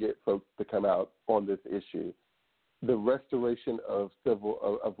don't get folks to come out on this issue: the restoration of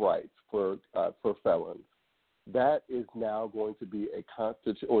rights for felons. That is now going to be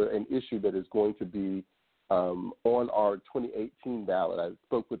an issue that is going to be on our 2018 ballot. I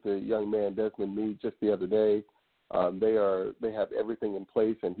spoke with the young man Desmond Meade just the other day. They have everything in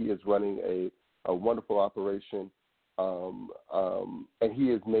place, and he is running a wonderful operation. And he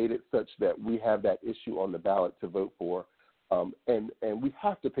has made it such that we have that issue on the ballot to vote for. And we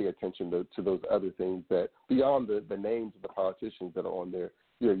have to pay attention to those other things that, beyond the names of the politicians that are on there,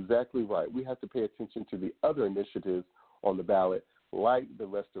 You're exactly right. We have to pay attention to the other initiatives on the ballot, like the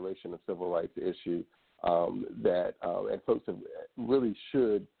restoration of civil rights issue, and folks really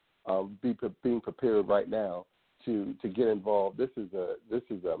should being prepared right now to get involved. This is a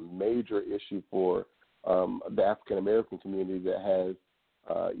major issue for the African American community that has,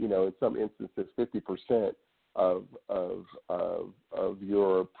 in some instances, 50% of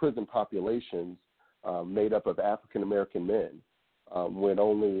your prison populations made up of African American men. When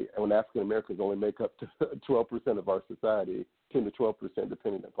African Americans only make up to 12% of our society, 10 to 12%,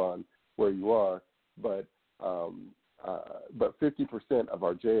 depending upon where you are, but 50% of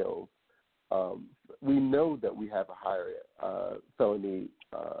our jails, we know that we have a higher felony,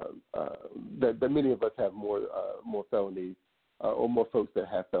 that many of us have more felonies, or more folks that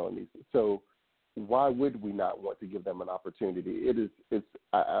have felonies. So why would we not want to give them an opportunity? It's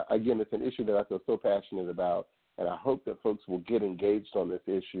an issue that I feel so passionate about, and I hope that folks will get engaged on this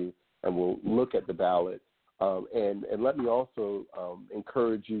issue and will look at the ballot. And let me also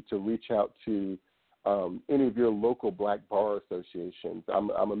encourage you to reach out to any of your local black bar associations. I'm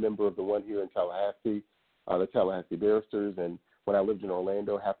a member of the one here in Tallahassee, the Tallahassee Barristers, and when I lived in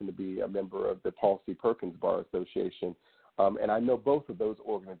Orlando, happened to be a member of the Paul C. Perkins Bar Association. And I know both of those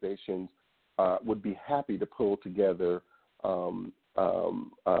organizations would be happy to pull together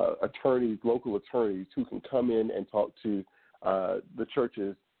attorneys, local attorneys, who can come in and talk to the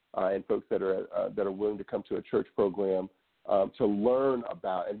churches and folks that are willing to come to a church program to learn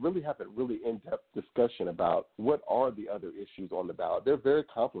about and really have a really in-depth discussion about what are the other issues on the ballot. They're very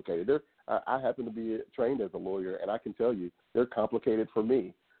complicated. I happen to be trained as a lawyer, and I can tell you they're complicated for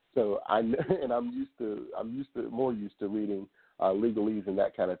me. So I'm more used to reading legalese and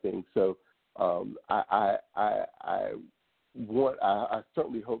that kind of thing. So I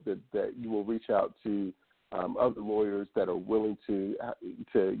certainly hope that you will reach out to other lawyers that are willing to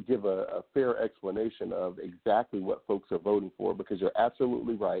give a fair explanation of exactly what folks are voting for, because you're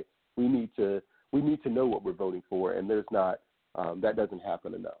absolutely right. We need to know what we're voting for, and there's not that doesn't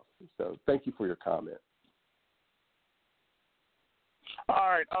happen enough. So thank you for your comment. All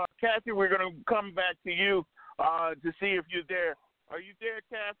right, Kathy, we're going to come back to you to see if you're there. Are you there,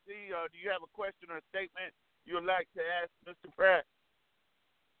 Kathy? Do you have a question or a statement you would like to ask Mr. Pratt?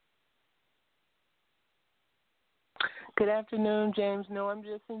 Good afternoon, James. No, I'm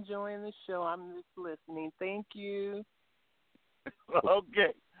just enjoying the show. I'm just listening. Thank you.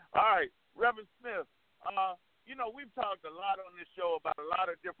 Okay. All right. Reverend Smith, we've talked a lot on this show about a lot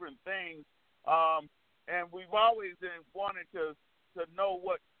of different things, and we've always wanted to know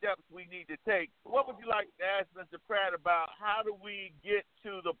what steps we need to take. What would you like to ask Mr. Pratt about how do we get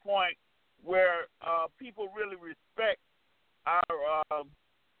to the point where people really respect our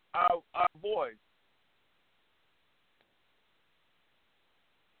voice?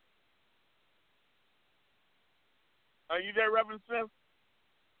 Are you there, Reverend Smith?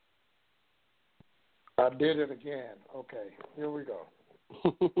 I did it again. Okay, here we go.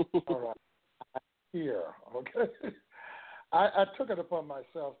 All right. Here, okay. I took it upon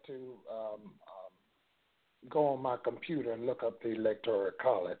myself to go on my computer and look up the Electoral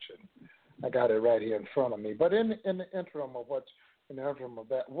College, and I got it right here in front of me. But in the interim of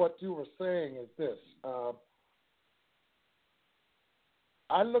that, what you were saying is this: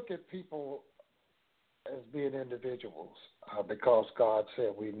 I look at people as being individuals because God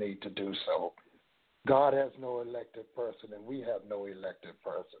said we need to do so. God has no elected person, and we have no elected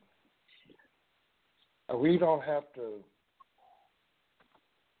person. We don't have to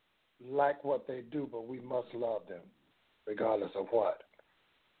like what they do, but we must love them regardless of what.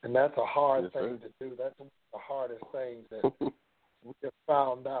 And that's a hard thing to do. That's one of the hardest things that we have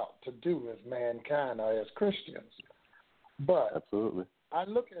found out to do as mankind or as Christians. But absolutely, I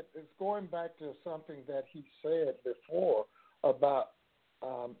look at it's going back to something that he said before about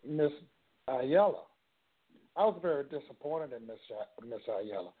Miss Ayala. I was very disappointed in Miss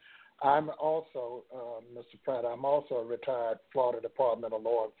Ayala. I'm also, Mr. Pratt, I'm also a retired Florida Department of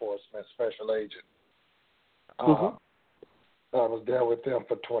Law Enforcement special agent. I was there with them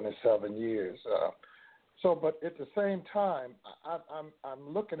for 27 years. But at the same time,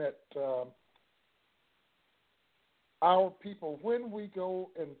 I'm looking at our people. When we go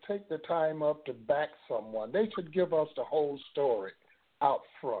and take the time up to back someone, they should give us the whole story out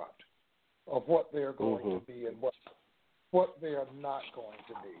front of what they're going to be and what they are not going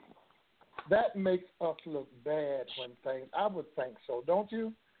to be. That makes us look bad when things, I would think so, don't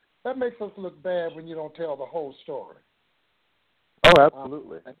you? That makes us look bad when you don't tell the whole story. Oh,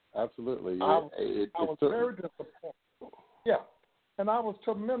 absolutely. Absolutely. I was very disappointed. Yeah. And I was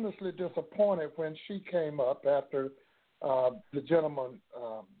tremendously disappointed when she came up after the gentleman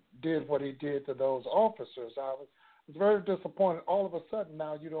did what he did to those officers. I was very disappointed. All of a sudden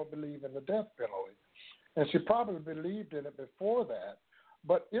now you don't believe in the death penalty. And she probably believed in it before that.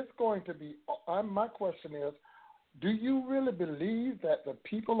 But it's going to be, my question is, do you really believe that the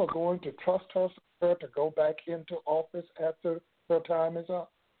people are going to trust her to go back into office after her time is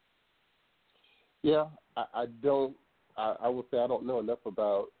up? Yeah, I don't. I will say I don't know enough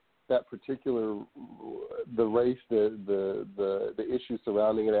about that particular, the race, the issues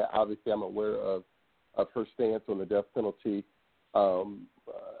surrounding it. Obviously, I'm aware of her stance on the death penalty. And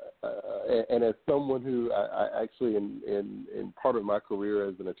as someone who I actually in part of my career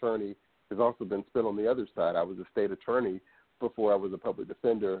as an attorney has also been spent on the other side. I was a state attorney before I was a public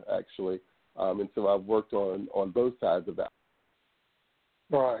defender, actually, and so I've worked on both sides of that.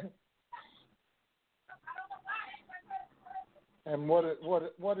 Right. And what is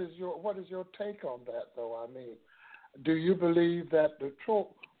your take on that, though? I mean, do you believe that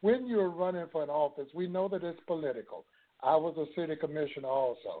when you're running for an office, we know that it's political. I was a city commissioner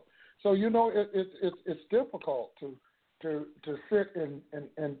also, so you know it's difficult to sit and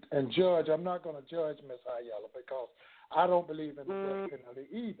judge. I'm not going to judge Ms. Ayala because I don't believe in the death penalty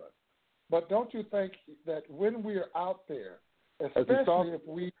either. But don't you think that when we're out there, especially if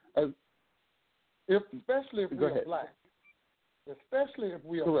we are black, especially if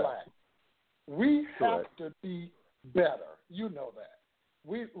we are black, we have to be better. You know that.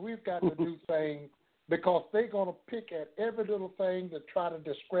 We've got to do things because they're going to pick at every little thing to try to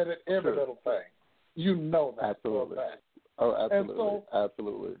discredit every little thing. You know that. Absolutely. For a fact. Oh, absolutely. And so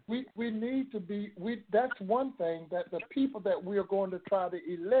absolutely. We need to be. That's one thing that the people that we are going to try to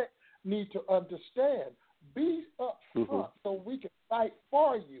elect need to understand. Be up front so we can fight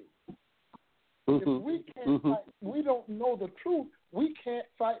for you. If we can't fight, we don't know the truth, we can't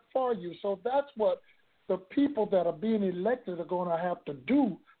fight for you. So that's what the people that are being elected are going to have to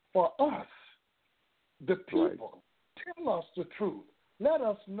do for us. The people, tell us the truth. Let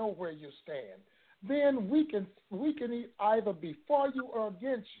us know where you stand. Then we can either be for you or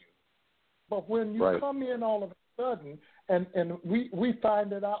against you. But when you come in all of a sudden and we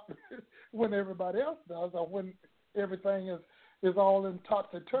find it out when everybody else does, or when everything is all in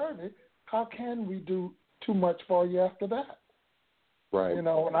topsy-turvy, how can we do too much for you after that? Right. You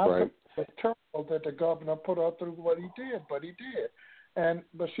know, and I think it's terrible that the governor put her through what he did, but he did.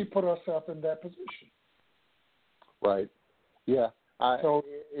 But she put herself in that position. Right. Yeah.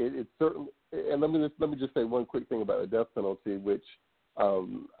 It's certainly. And let me just say one quick thing about the death penalty, which I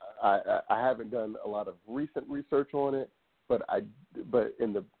haven't done a lot of recent research on it, but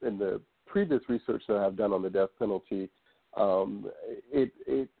in the previous research that I've done on the death penalty,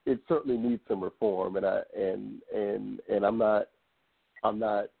 it certainly needs some reform, and I'm not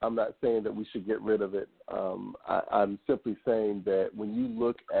saying that we should get rid of it. I'm simply saying that when you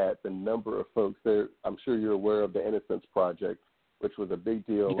look at the number of folks there, I'm sure you're aware of the Innocence Project, which was a big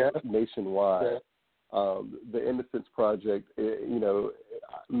deal nationwide. The Innocence Project,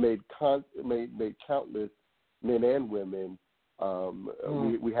 made countless men and women.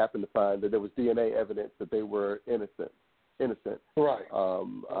 We happened to find that there was DNA evidence that they were innocent. Right.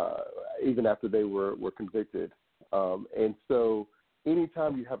 Even after they were convicted. And so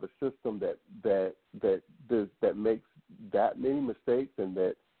anytime you have a system that makes that many mistakes, and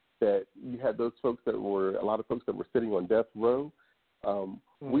that you had a lot of folks that were sitting on death row,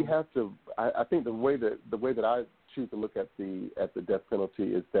 we have to. I think the way that I choose to look at the death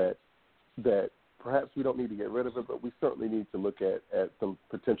penalty is that perhaps we don't need to get rid of it, but we certainly need to look at some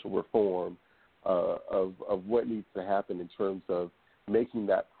potential reform of what needs to happen in terms of making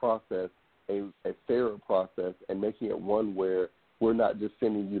that process a fairer process, and making it one where we're not just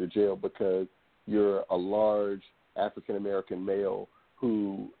sending you to jail because you're a large African American male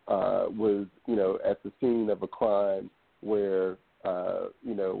who was, at the scene of a crime where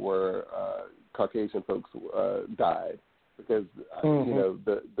Caucasian folks died. Because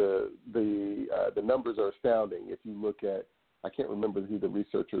the numbers are astounding. If you look at, I can't remember who the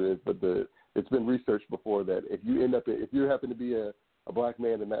researcher is, but it's been researched before that if you happen to be a black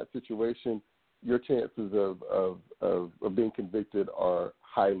man in that situation, your chances of being convicted are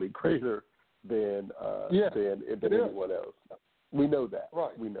highly greater than anyone else. We know that.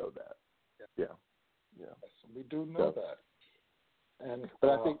 Right. We know that. Yeah. Yes, we do know that. And but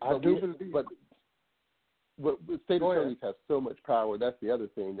I think but state attorneys have so much power. That's the other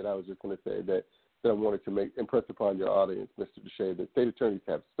thing that I was just going to say that I wanted to impress upon your audience, Mr. DeShay, that state attorneys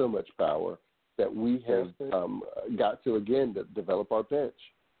have so much power that we have got to, again, develop our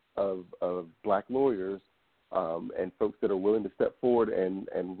bench of black lawyers and folks that are willing to step forward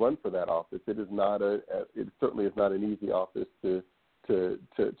and run for that office. It certainly is not an easy office to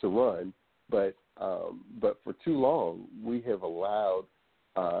run, but for too long we have allowed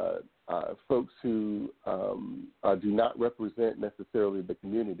folks who do not represent necessarily the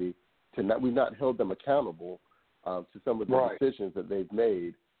community we've not held them accountable to some of the decisions that they've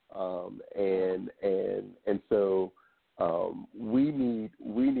made, and so we need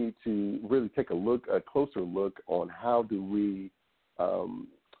to really take a closer look on how do we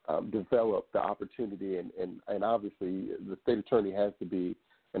develop the opportunity, and obviously the state attorney has to be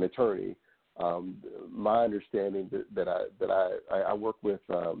an attorney. My understanding that I work with,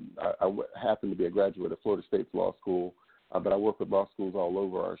 I happen to be a graduate of Florida State's law school, but I work with law schools all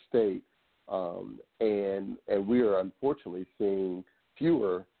over our state, and we are unfortunately seeing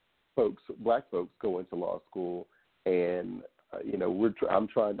fewer black folks go into law school, and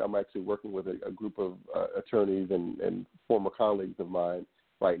I'm actually working with a group of attorneys and former colleagues of mine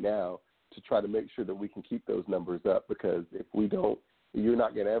right now to try to make sure that we can keep those numbers up, because if we don't, you're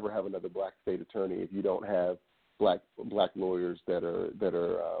not going to ever have another black state attorney if you don't have black lawyers that are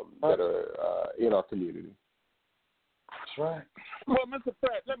in our community. That's right. Well, Mr.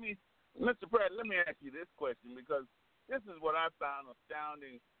 Pratt, let me ask you this question, because this is what I found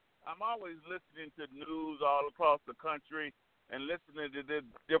astounding. I'm always listening to news all across the country and listening to the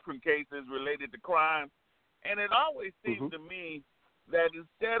different cases related to crime, and it always seems to me that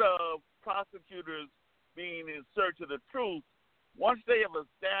instead of prosecutors being in search of the truth, once they have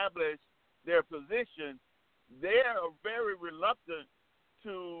established their position, they are very reluctant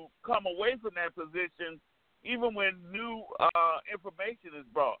to come away from that position, even when new information is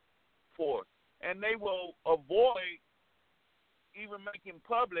brought forth. And they will avoid even making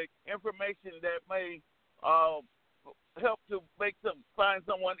public information that may help to find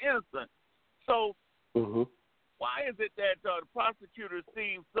someone innocent. So why is it that the prosecutors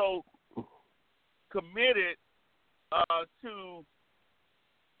seem so committed to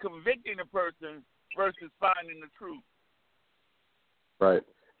convicting a person versus finding the truth? Right.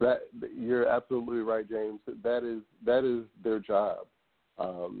 You're absolutely right, James. That is their job,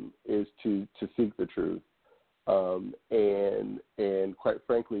 is to seek the truth. And quite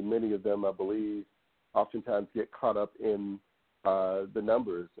frankly, many of them, I believe, oftentimes get caught up in the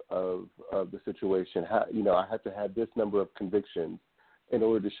numbers of the situation. I have to have this number of convictions in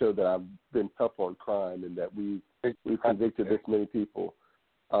order to show that I've been tough on crime and that we've convicted this many people,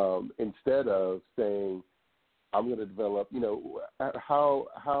 instead of saying, I'm going to develop, how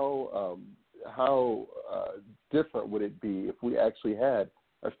different would it be if we actually had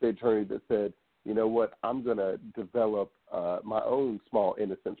a state attorney that said, you know what, I'm going to develop my own small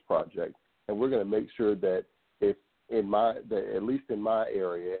innocence project, and we're going to make sure that at least in my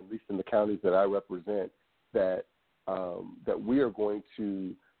area, at least in the counties that I represent, that we are going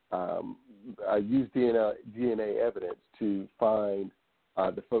to use DNA evidence to find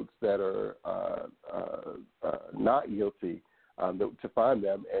the folks that are not guilty, to find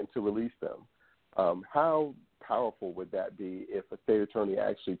them and to release them. How powerful would that be if a state attorney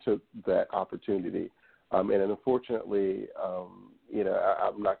actually took that opportunity? And unfortunately, I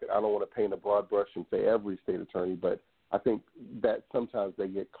don't want to paint a broad brush and say every state attorney, but I think that sometimes they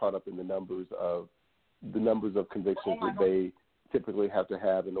get caught up in the numbers of convictions that they typically have to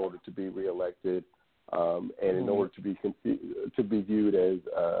have in order to be reelected, and in order to be viewed as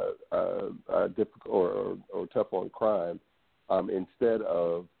difficult or tough on crime, instead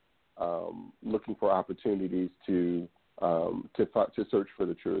of looking for opportunities to search for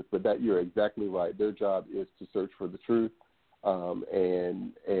the truth. But that, you're exactly right. Their job is to search for the truth,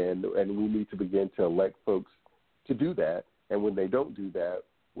 and we need to begin to elect folks to do that. And when they don't do that,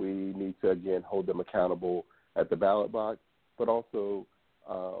 we need to again hold them accountable at the ballot box. But also,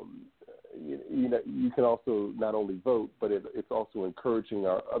 you can also not only vote, but it's also encouraging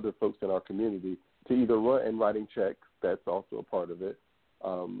our other folks in our community to either run and writing checks. That's also a part of it.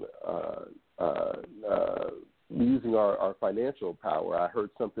 Using our financial power. I heard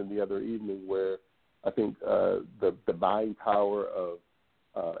something the other evening where I think the buying power of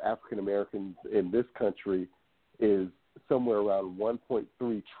African Americans in this country is somewhere around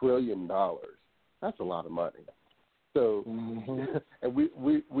 $1.3 trillion. That's a lot of money. So, and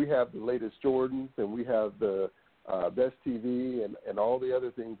we have the latest Jordans, and we have the best TV, and all the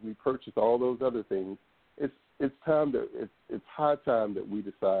other things. We purchase all those other things. It's high time that we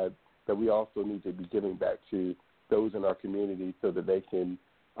decide that we also need to be giving back to those in our community so that they can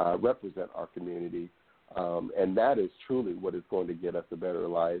represent our community, and that is truly what is going to get us a better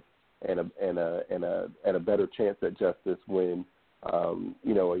life and a better chance at justice when a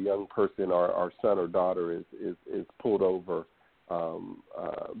young person or son or daughter is pulled over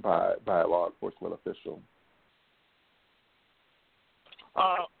by a law enforcement official.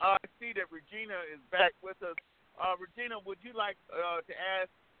 I see that Regina is back with us. Regina, would you like to ask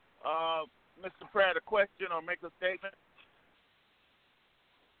Mr. Pratt a question or make a statement?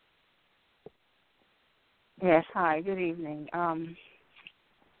 Yes, hi, good evening.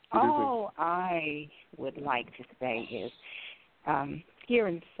 All I would like to say is here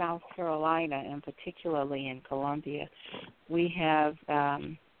in South Carolina, and particularly in Columbia, we have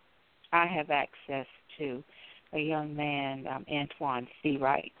I have access to a young man, Antoine C.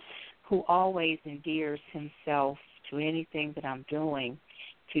 Wright, who always endears himself to anything that I'm doing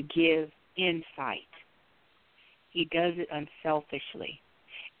to give insight. He does it unselfishly.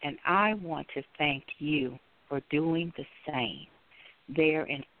 And I want to thank you for doing the same there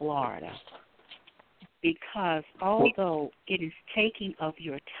in Florida, because although it is taking of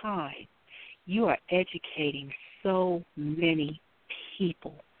your time, you are educating so many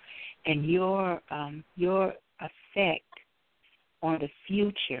people, and your effect on the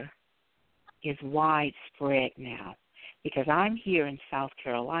future is widespread now. Because I'm here in South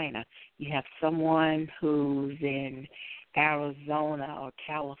Carolina, you have someone who's in Arizona or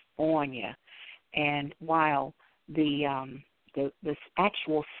California, and while the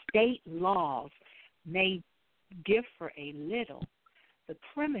actual state laws may differ a little, the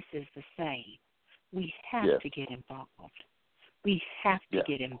premise is the same. We have to get involved. We have to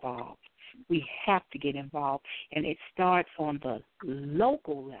get involved. We have to get involved, and it starts on the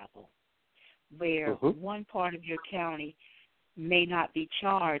local level, where one part of your county may not be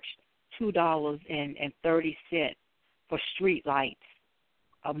charged $2.30 for street lights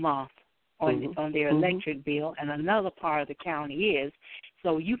a month on their electric bill, and another part of the county is.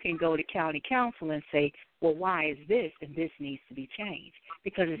 So you can go to county council and say, well, why is this, and this needs to be changed,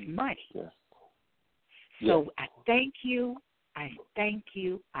 because it's money. So I thank you. I thank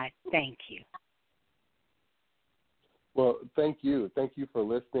you. I thank you. Well, thank you. Thank you for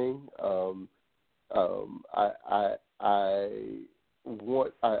listening. I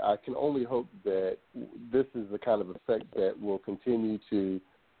can only hope that this is the kind of effect that will continue to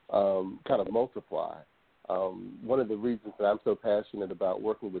kind of multiply. One of the reasons that I'm so passionate about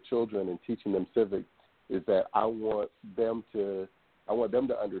working with children and teaching them civics is that I want them to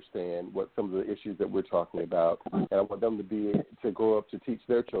understand what some of the issues that we're talking about, and I want them to grow up to teach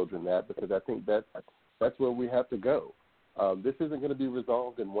their children that, because I think that's where we have to go. This isn't going to be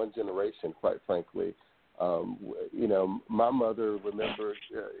resolved in one generation, quite frankly. My mother remembers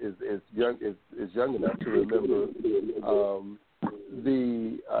is young enough to remember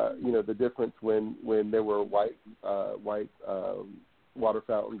the difference when there were white water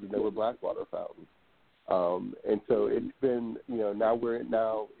fountains and there were black water fountains. And so it's been,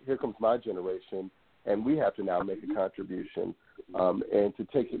 now here comes my generation, and we have to now make a contribution and to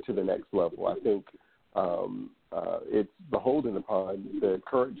take it to the next level. I think it's beholden upon the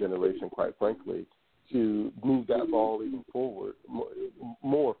current generation, quite frankly, to move that ball even forward,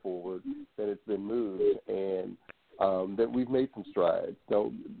 more forward than it's been moved, and that we've made some strides.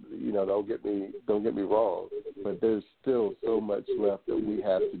 Don't get me wrong, but there's still so much left that we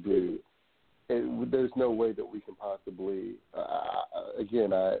have to do. And there's no way that we can possibly.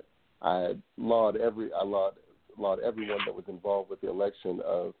 Again, I laud everyone that was involved with the election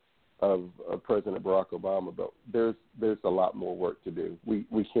of President Barack Obama, but there's a lot more work to do.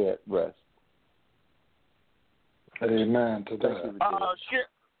 We can't rest. Amen to that.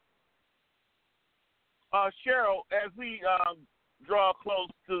 Cheryl, as we draw close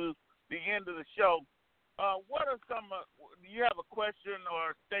to the end of the show, what are some? Do you have a question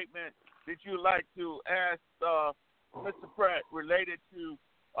or a statement that you'd like to ask Mr. Pratt related to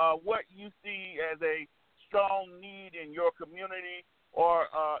what you see as a strong need in your community or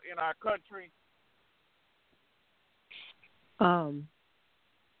in our country?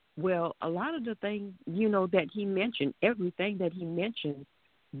 Well, a lot of the things, that he mentioned, everything that he mentioned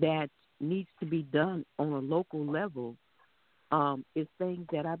that needs to be done on a local level is things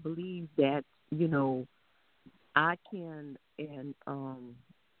that I believe that, I can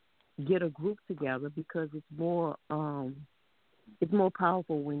get a group together, because it's more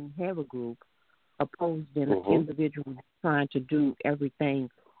powerful when you have a group opposed than an individual trying to do everything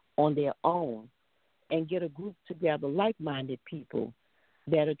on their own, and get a group together, like-minded people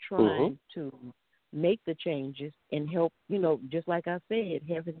that are trying to make the changes and help, just like I said,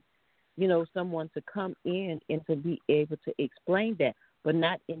 having, someone to come in and to be able to explain that, but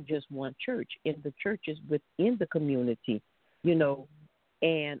not in just one church, in the churches within the community,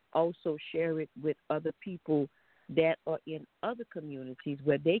 and also share it with other people that are in other communities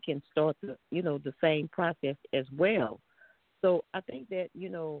where they can start the same process as well. So I think that,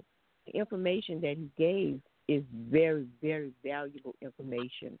 the information that he gave is very, very valuable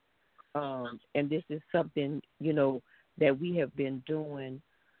information. And this is something, that we have been doing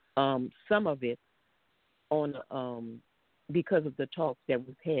some of it on because of the talks that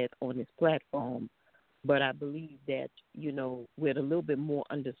we've had on this platform. But I believe that, with a little bit more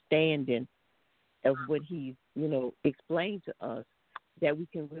understanding of what he's, explained to us, that we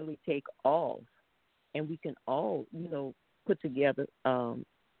can really take off and we can all, put together,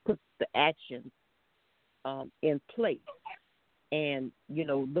 put the actions in place. And,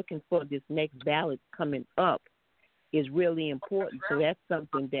 looking for this next ballot coming up is really important. So that's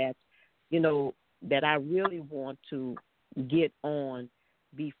something that, that I really want to get on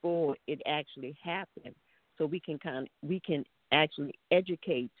before it actually happens, so we can actually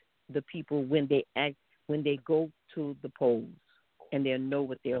educate the people when they go to the polls and they know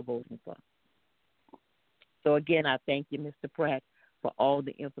what they're voting for. So again, I thank you, Mr. Pratt, for all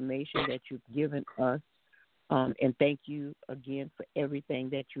the information that you've given us, and thank you again for everything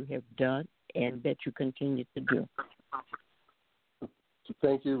that you have done and that you continue to do.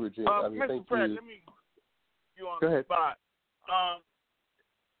 Thank you, Regina. Mr. Thank Pratt, you. let me you on Go the ahead. spot.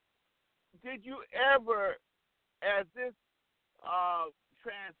 Did you ever, as this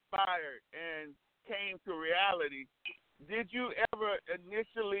transpired and came to reality, did you ever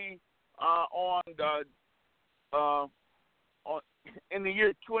initially in the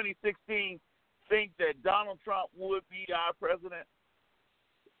year 2016 think that Donald Trump would be our president?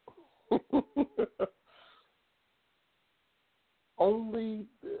 Only,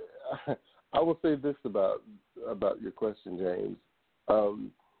 I will say this about your question, James.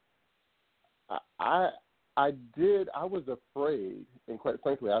 I was afraid, and quite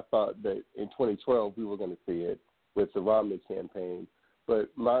frankly, I thought that in 2012 we were going to see it with the Romney campaign. But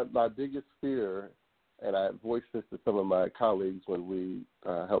my biggest fear, and I voiced this to some of my colleagues when we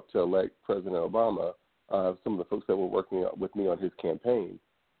helped to elect President Obama, some of the folks that were working with me on his campaign,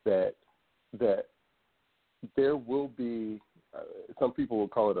 that there will be, some people will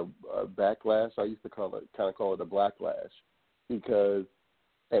call it a backlash. I used to call it a blacklash, because,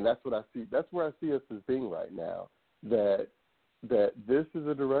 and that's what I see. That's where I see us as being right now. That this is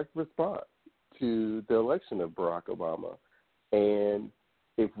a direct response to the election of Barack Obama, and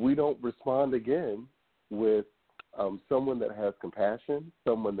if we don't respond again with someone that has compassion,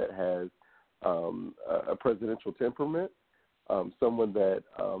 someone that has a presidential temperament, someone that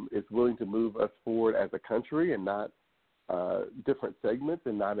is willing to move us forward as a country and not different segments,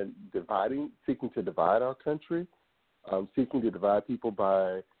 and not seeking to divide our country, seeking to divide people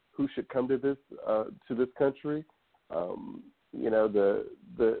by who should come to this country.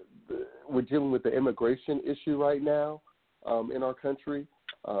 We're dealing with the immigration issue right now in our country,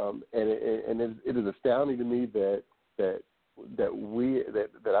 and it is astounding to me that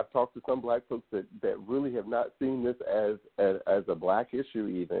I've talked to some black folks that really have not seen this as a black issue,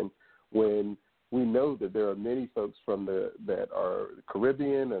 even when we know that there are many folks that are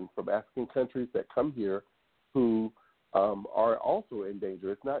Caribbean and from African countries that come here who are also in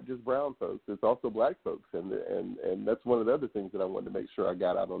danger. It's not just brown folks; it's also black folks, and that's one of the other things that I wanted to make sure I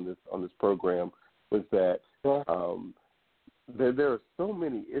got out on this program, was that there are so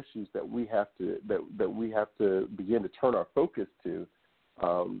many issues that we have to begin to turn our focus to,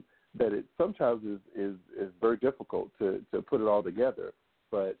 that it sometimes is very difficult to put it all together,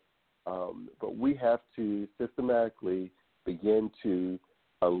 but we have to systematically begin to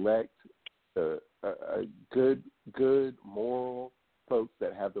elect a good moral folks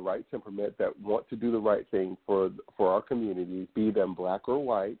that have the right temperament, that want to do the right thing for our communities, be them black or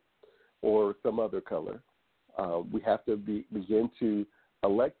white or some other color. We have to begin to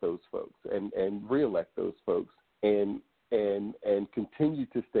elect those folks and re-elect those folks and continue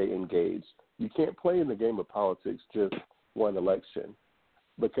to stay engaged. You can't play in the game of politics just one election,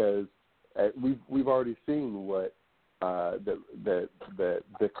 because we've already seen what the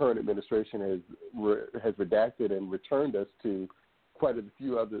current administration has redacted and returned us to. Quite a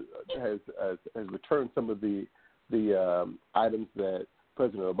few other has returned some of the items that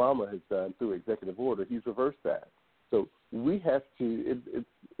President Obama has done through executive order. He's reversed that. So we have to.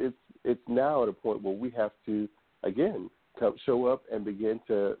 It's now at a point where we have to again show up and begin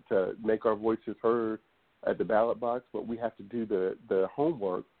to make our voices heard at the ballot box. But we have to do the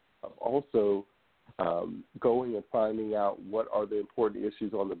homework of also going and finding out what are the important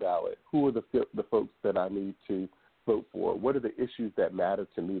issues on the ballot. Who are the folks that I need to vote for? What are the issues that matter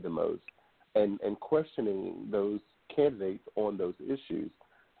to me the most? And questioning those candidates on those issues.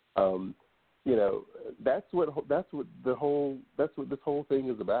 that's what this whole thing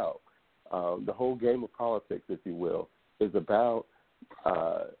is about. The whole game of politics, if you will, is about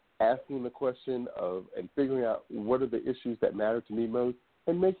asking the question of and figuring out what are the issues that matter to me most,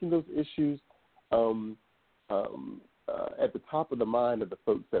 and making those issues at the top of the mind of the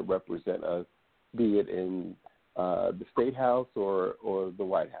folks that represent us, be it in the State House or the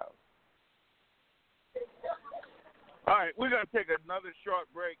White House. All right, we're going to take another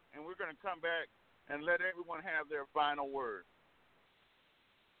short break, and we're going to come back and let everyone have their final word.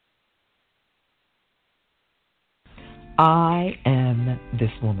 I am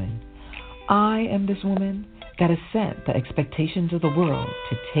this woman. I am this woman that has set the expectations of the world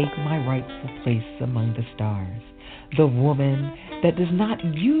to take my rightful place among the stars. The woman that does not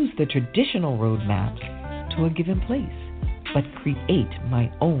use the traditional roadmaps to a given place, but create my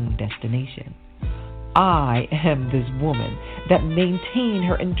own destination. I am this woman that maintain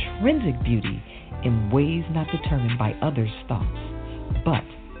her intrinsic beauty in ways not determined by others' thoughts, but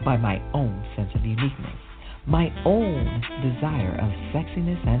by my own sense of uniqueness, my own desire of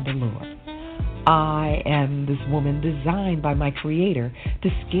sexiness and allure. I am this woman designed by my Creator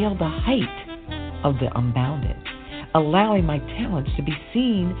to scale the height of the unbounded, allowing my talents to be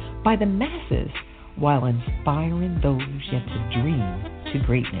seen by the masses while inspiring those yet to dream to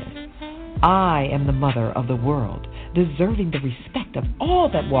greatness. I am the mother of the world, deserving the respect of all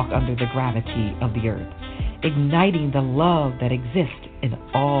that walk under the gravity of the earth, igniting the love that exists in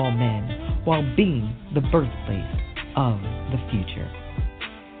all men while being the birthplace of the future.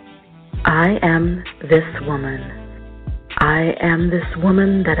 I am this woman. I am this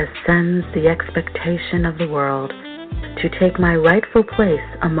woman that ascends the expectation of the world to take my rightful place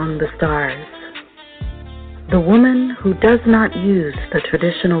among the stars. The woman who does not use the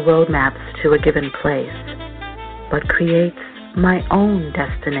traditional roadmaps to a given place, but creates my own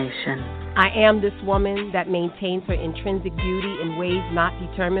destination. I am this woman that maintains her intrinsic beauty in ways not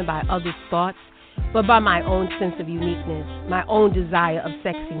determined by others' thoughts, but by my own sense of uniqueness, my own desire of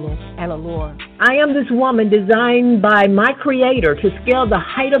sexiness and allure. I am this woman designed by my Creator to scale the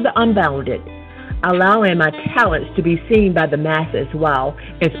height of the unbounded, allowing my talents to be seen by the masses while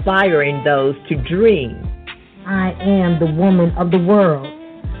inspiring those to dream. I am the woman of the world,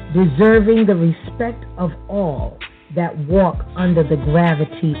 deserving the respect of all that walk under the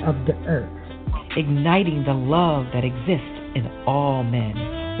gravity of the earth, igniting the love that exists in all men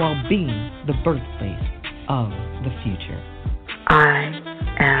while being the birthplace of the future. I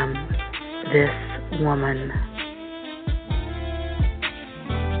am this woman.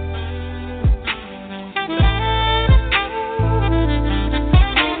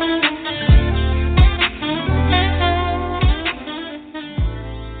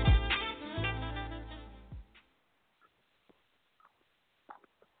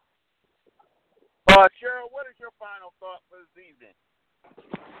 Cheryl, what is your final thought for this evening?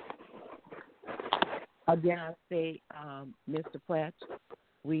 Again, I say, Mr. Pratt,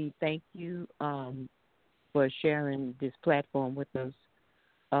 we thank you for sharing this platform with us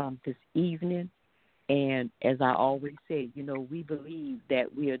this evening. And as I always say, we believe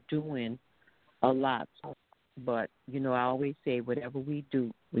that we are doing a lot. But, I always say whatever we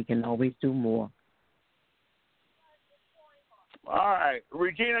do, we can always do more. All right.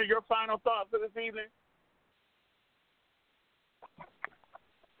 Regina, your final thought for this evening?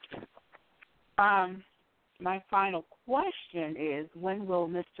 My final question is, when will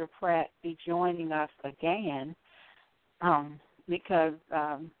Mr. Pratt be joining us again? Because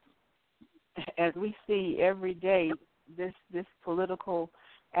as we see every day, this political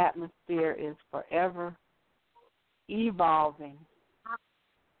atmosphere is forever evolving.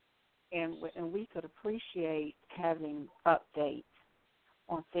 And we could appreciate having updates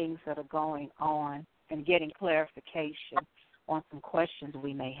on things that are going on and getting clarification on some questions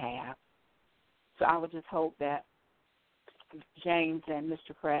we may have. So I would just hope that James and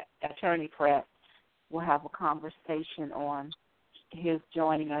Mr. Pratt, Attorney Pratt, will have a conversation on his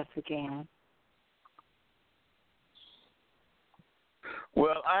joining us again.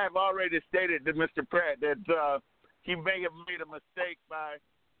 Well, I have already stated to Mr. Pratt that he may have made a mistake by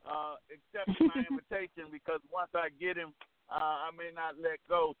accepting my invitation, because once I get him, I may not let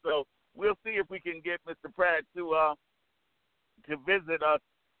go. So we'll see if we can get Mr. Pratt to visit us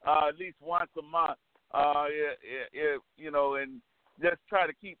at least once a month, and just try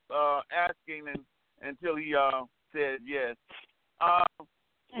to keep asking until he says yes.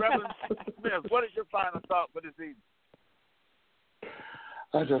 Reverend Smith, what is your final thought for this evening?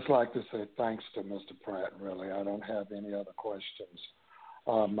 I'd just like to say thanks to Mr. Pratt, really. I don't have any other questions.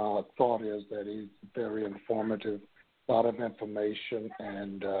 My thought is that he's very informative, a lot of information,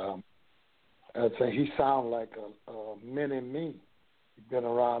 and I'd say he sounds like a mini-me. He's been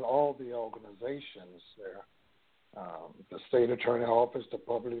around all the organizations there, the state attorney office, the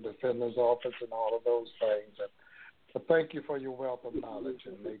public defender's office, and all of those things. But thank you for your wealth of knowledge,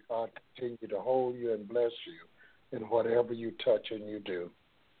 and may God continue to hold you and bless you in whatever you touch and you do.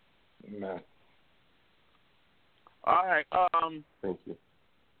 Amen. All right. Thank you.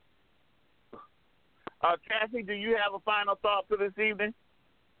 Kathy, do you have a final thought for this evening?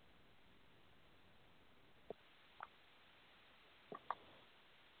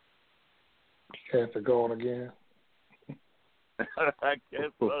 Kathy going again? I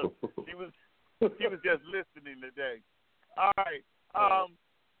guess so. She was just listening today. All right.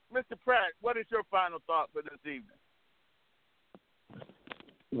 Mr. Pratt, what is your final thought for this evening?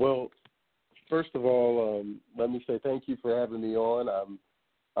 Well, first of all, let me say thank you for having me on.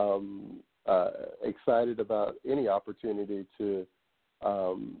 I'm excited about any opportunity to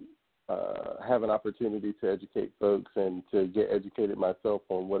have an opportunity to educate folks and to get educated myself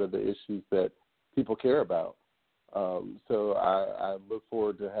on what are the issues that people care about. So I look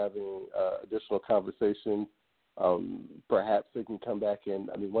forward to having additional conversations. Perhaps we can come back and,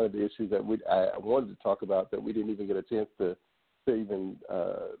 one of the issues that I wanted to talk about that we didn't even get a chance to even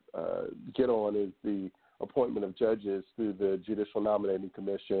get on is the appointment of judges through the Judicial Nominating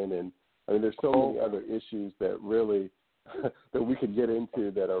Commission. And there's so many other issues that really that we could get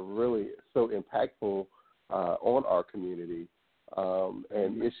into that are really so impactful on our community,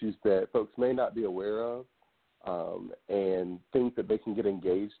 and issues that folks may not be aware of, and things that they can get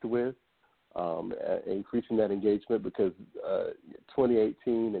engaged with, increasing that engagement, because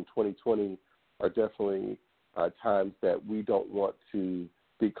 2018 and 2020 are definitely times that we don't want to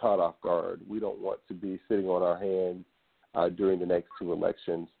be caught off guard. We don't want to be sitting on our hands during the next two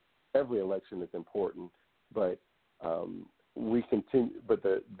elections. Every election is important, but we continue. But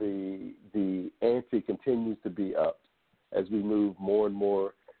the ante continues to be up as we move more and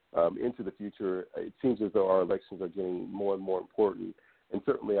more into the future. It seems as though our elections are getting more and more important, and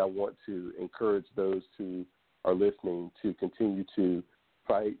certainly I want to encourage those who are listening to continue to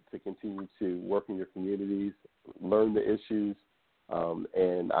fight, to continue to work in your communities, learn the issues,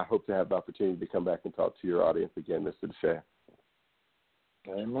 and I hope to have the opportunity to come back and talk to your audience again, Mr. DeShay.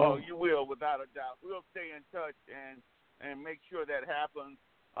 Amen. Oh, you will, without a doubt. We'll stay in touch and make sure that happens.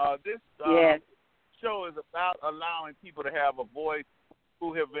 This show is about allowing people to have a voice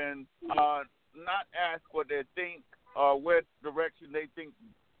who have been not asked what they think or what direction they think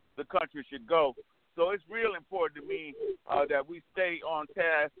the country should go. So it's real important to me that we stay on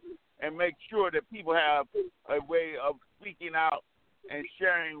task and make sure that people have a way of speaking out and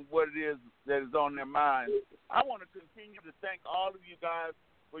sharing what it is that is on their mind. I want to continue to thank all of you guys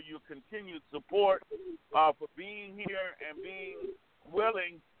for your continued support, for being here and being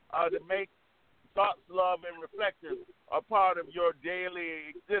willing to make thoughts, love, and reflections a part of your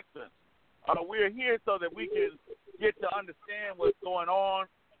daily existence. We're here so that we can get to understand what's going on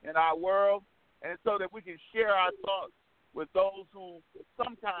in our world, and so that we can share our thoughts with those who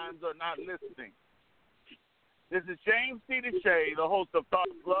sometimes are not listening. This is James T. DeShay, the host of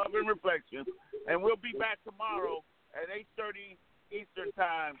Thoughts, Love, and Reflections, and we'll be back tomorrow at 8:30 Eastern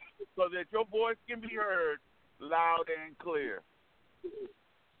Time so that your voice can be heard loud and clear.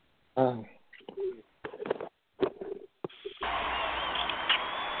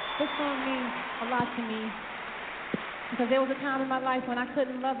 This song means a lot to me because there was a time in my life when I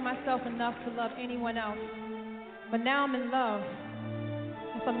couldn't love myself enough to love anyone else. But now I'm in love.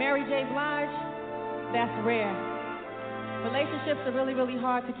 And for Mary J. Blige, that's rare. Relationships are really, really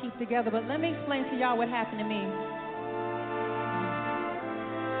hard to keep together, but let me explain to y'all what happened to me.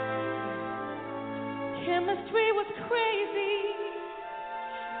 Chemistry was crazy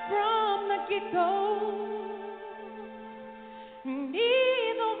from the get-go.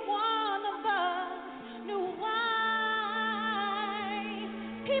 Neither one of us knew why.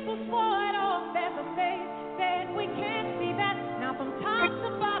 People swore it off as a face, said we can't see that. Now from top to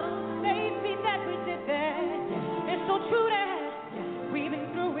bottom, they see that we did that. It's so true that we've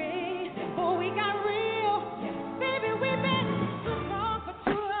been through it, but we got real. Baby, we've been too strong for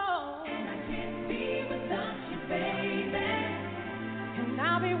too long. And I can't be without you, baby. And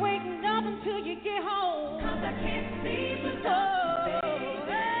I'll be waiting up until you get home. 'Cause I can't be without you, baby.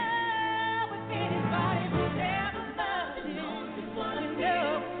 With anybody who ever loved you, you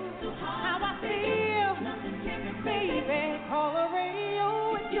know how I feel. Baby, call the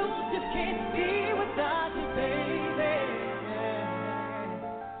radio and you just can't be without you, baby.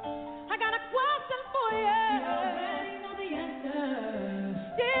 I got a question for you. You already know the answer.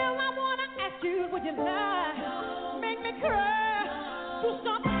 Still, I wanna ask you, would you lie? No. Make me cry. Do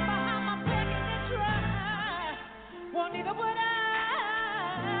something behind my back. neither would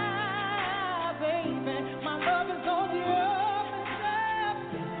I, baby. My love is on the up and up.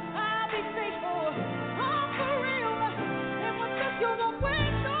 I'll be faithful, I'm for real. And when this you're the way,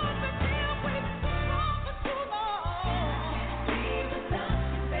 don't be deal with for too long. Can't be without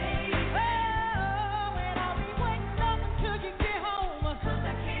you, baby. Oh, and I'll be waiting up until you get home. 'Cause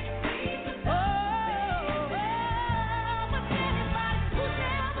I can't be without you, baby. But anybody who's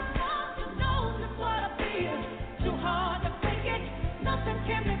ever known you knows just what I feel. Too hard to fake it, nothing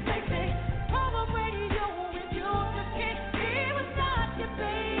can replace it. On the radio with you, just can't be without you,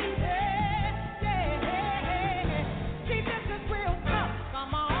 baby. Yeah. See, this is real tough.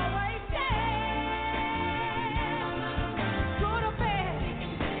 I'm always down. Good or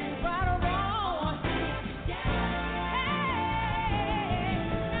bad, right or wrong. Hey,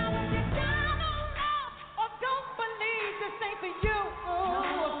 now when you're down on love or don't believe this ain't for you.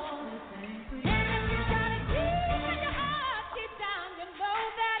 And if you got it deep in your heart, deep down, you know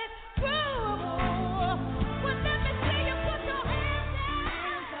that it's true. Well, let me see you put your hands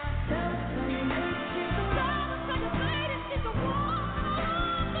down. Love is like a blade, and she's a warm.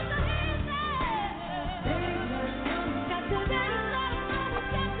 Put your hands down. Got to let it love,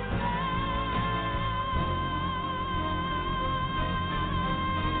 got to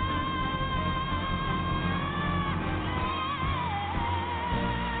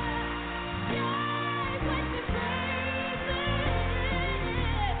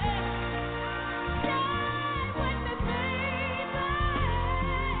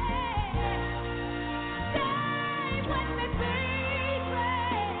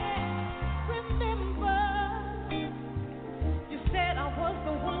you said I was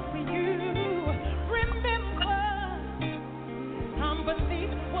the one for you. Remember, I'm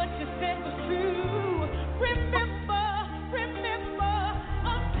believing what you said was true. Remember,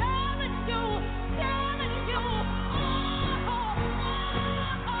 I'm telling you.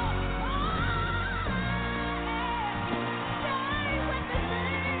 Stay with me,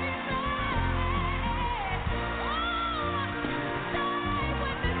 baby.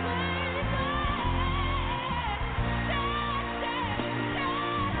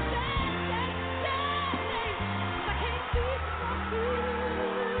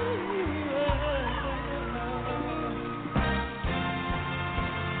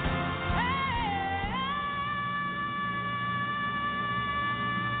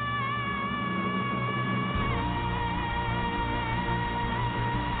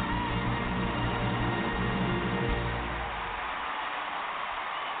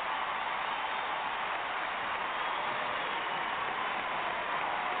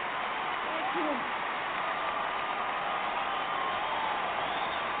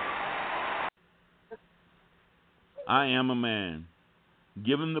 I am a man,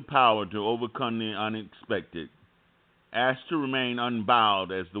 given the power to overcome the unexpected, asked to remain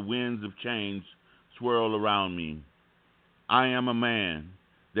unbowed as the winds of change swirl around me. I am a man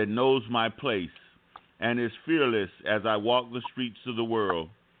that knows my place and is fearless as I walk the streets of the world.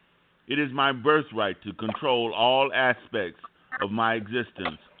 It is my birthright to control all aspects of my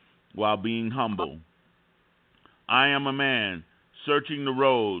existence while being humble. I am a man searching the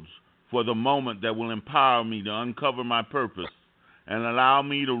roads for the moment that will empower me to uncover my purpose and allow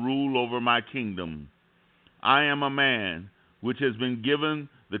me to rule over my kingdom. I am a man which has been given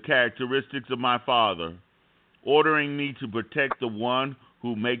the characteristics of my Father, ordering me to protect the one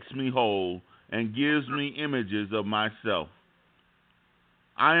who makes me whole and gives me images of myself.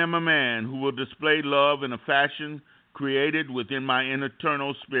 I am a man who will display love in a fashion created within my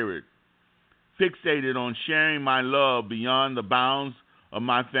internal spirit, fixated on sharing my love beyond the bounds of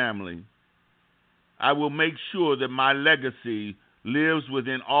my family. I will make sure that my legacy lives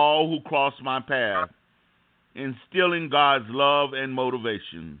within all who cross my path, instilling God's love and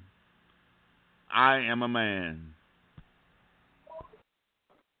motivation. I am a man.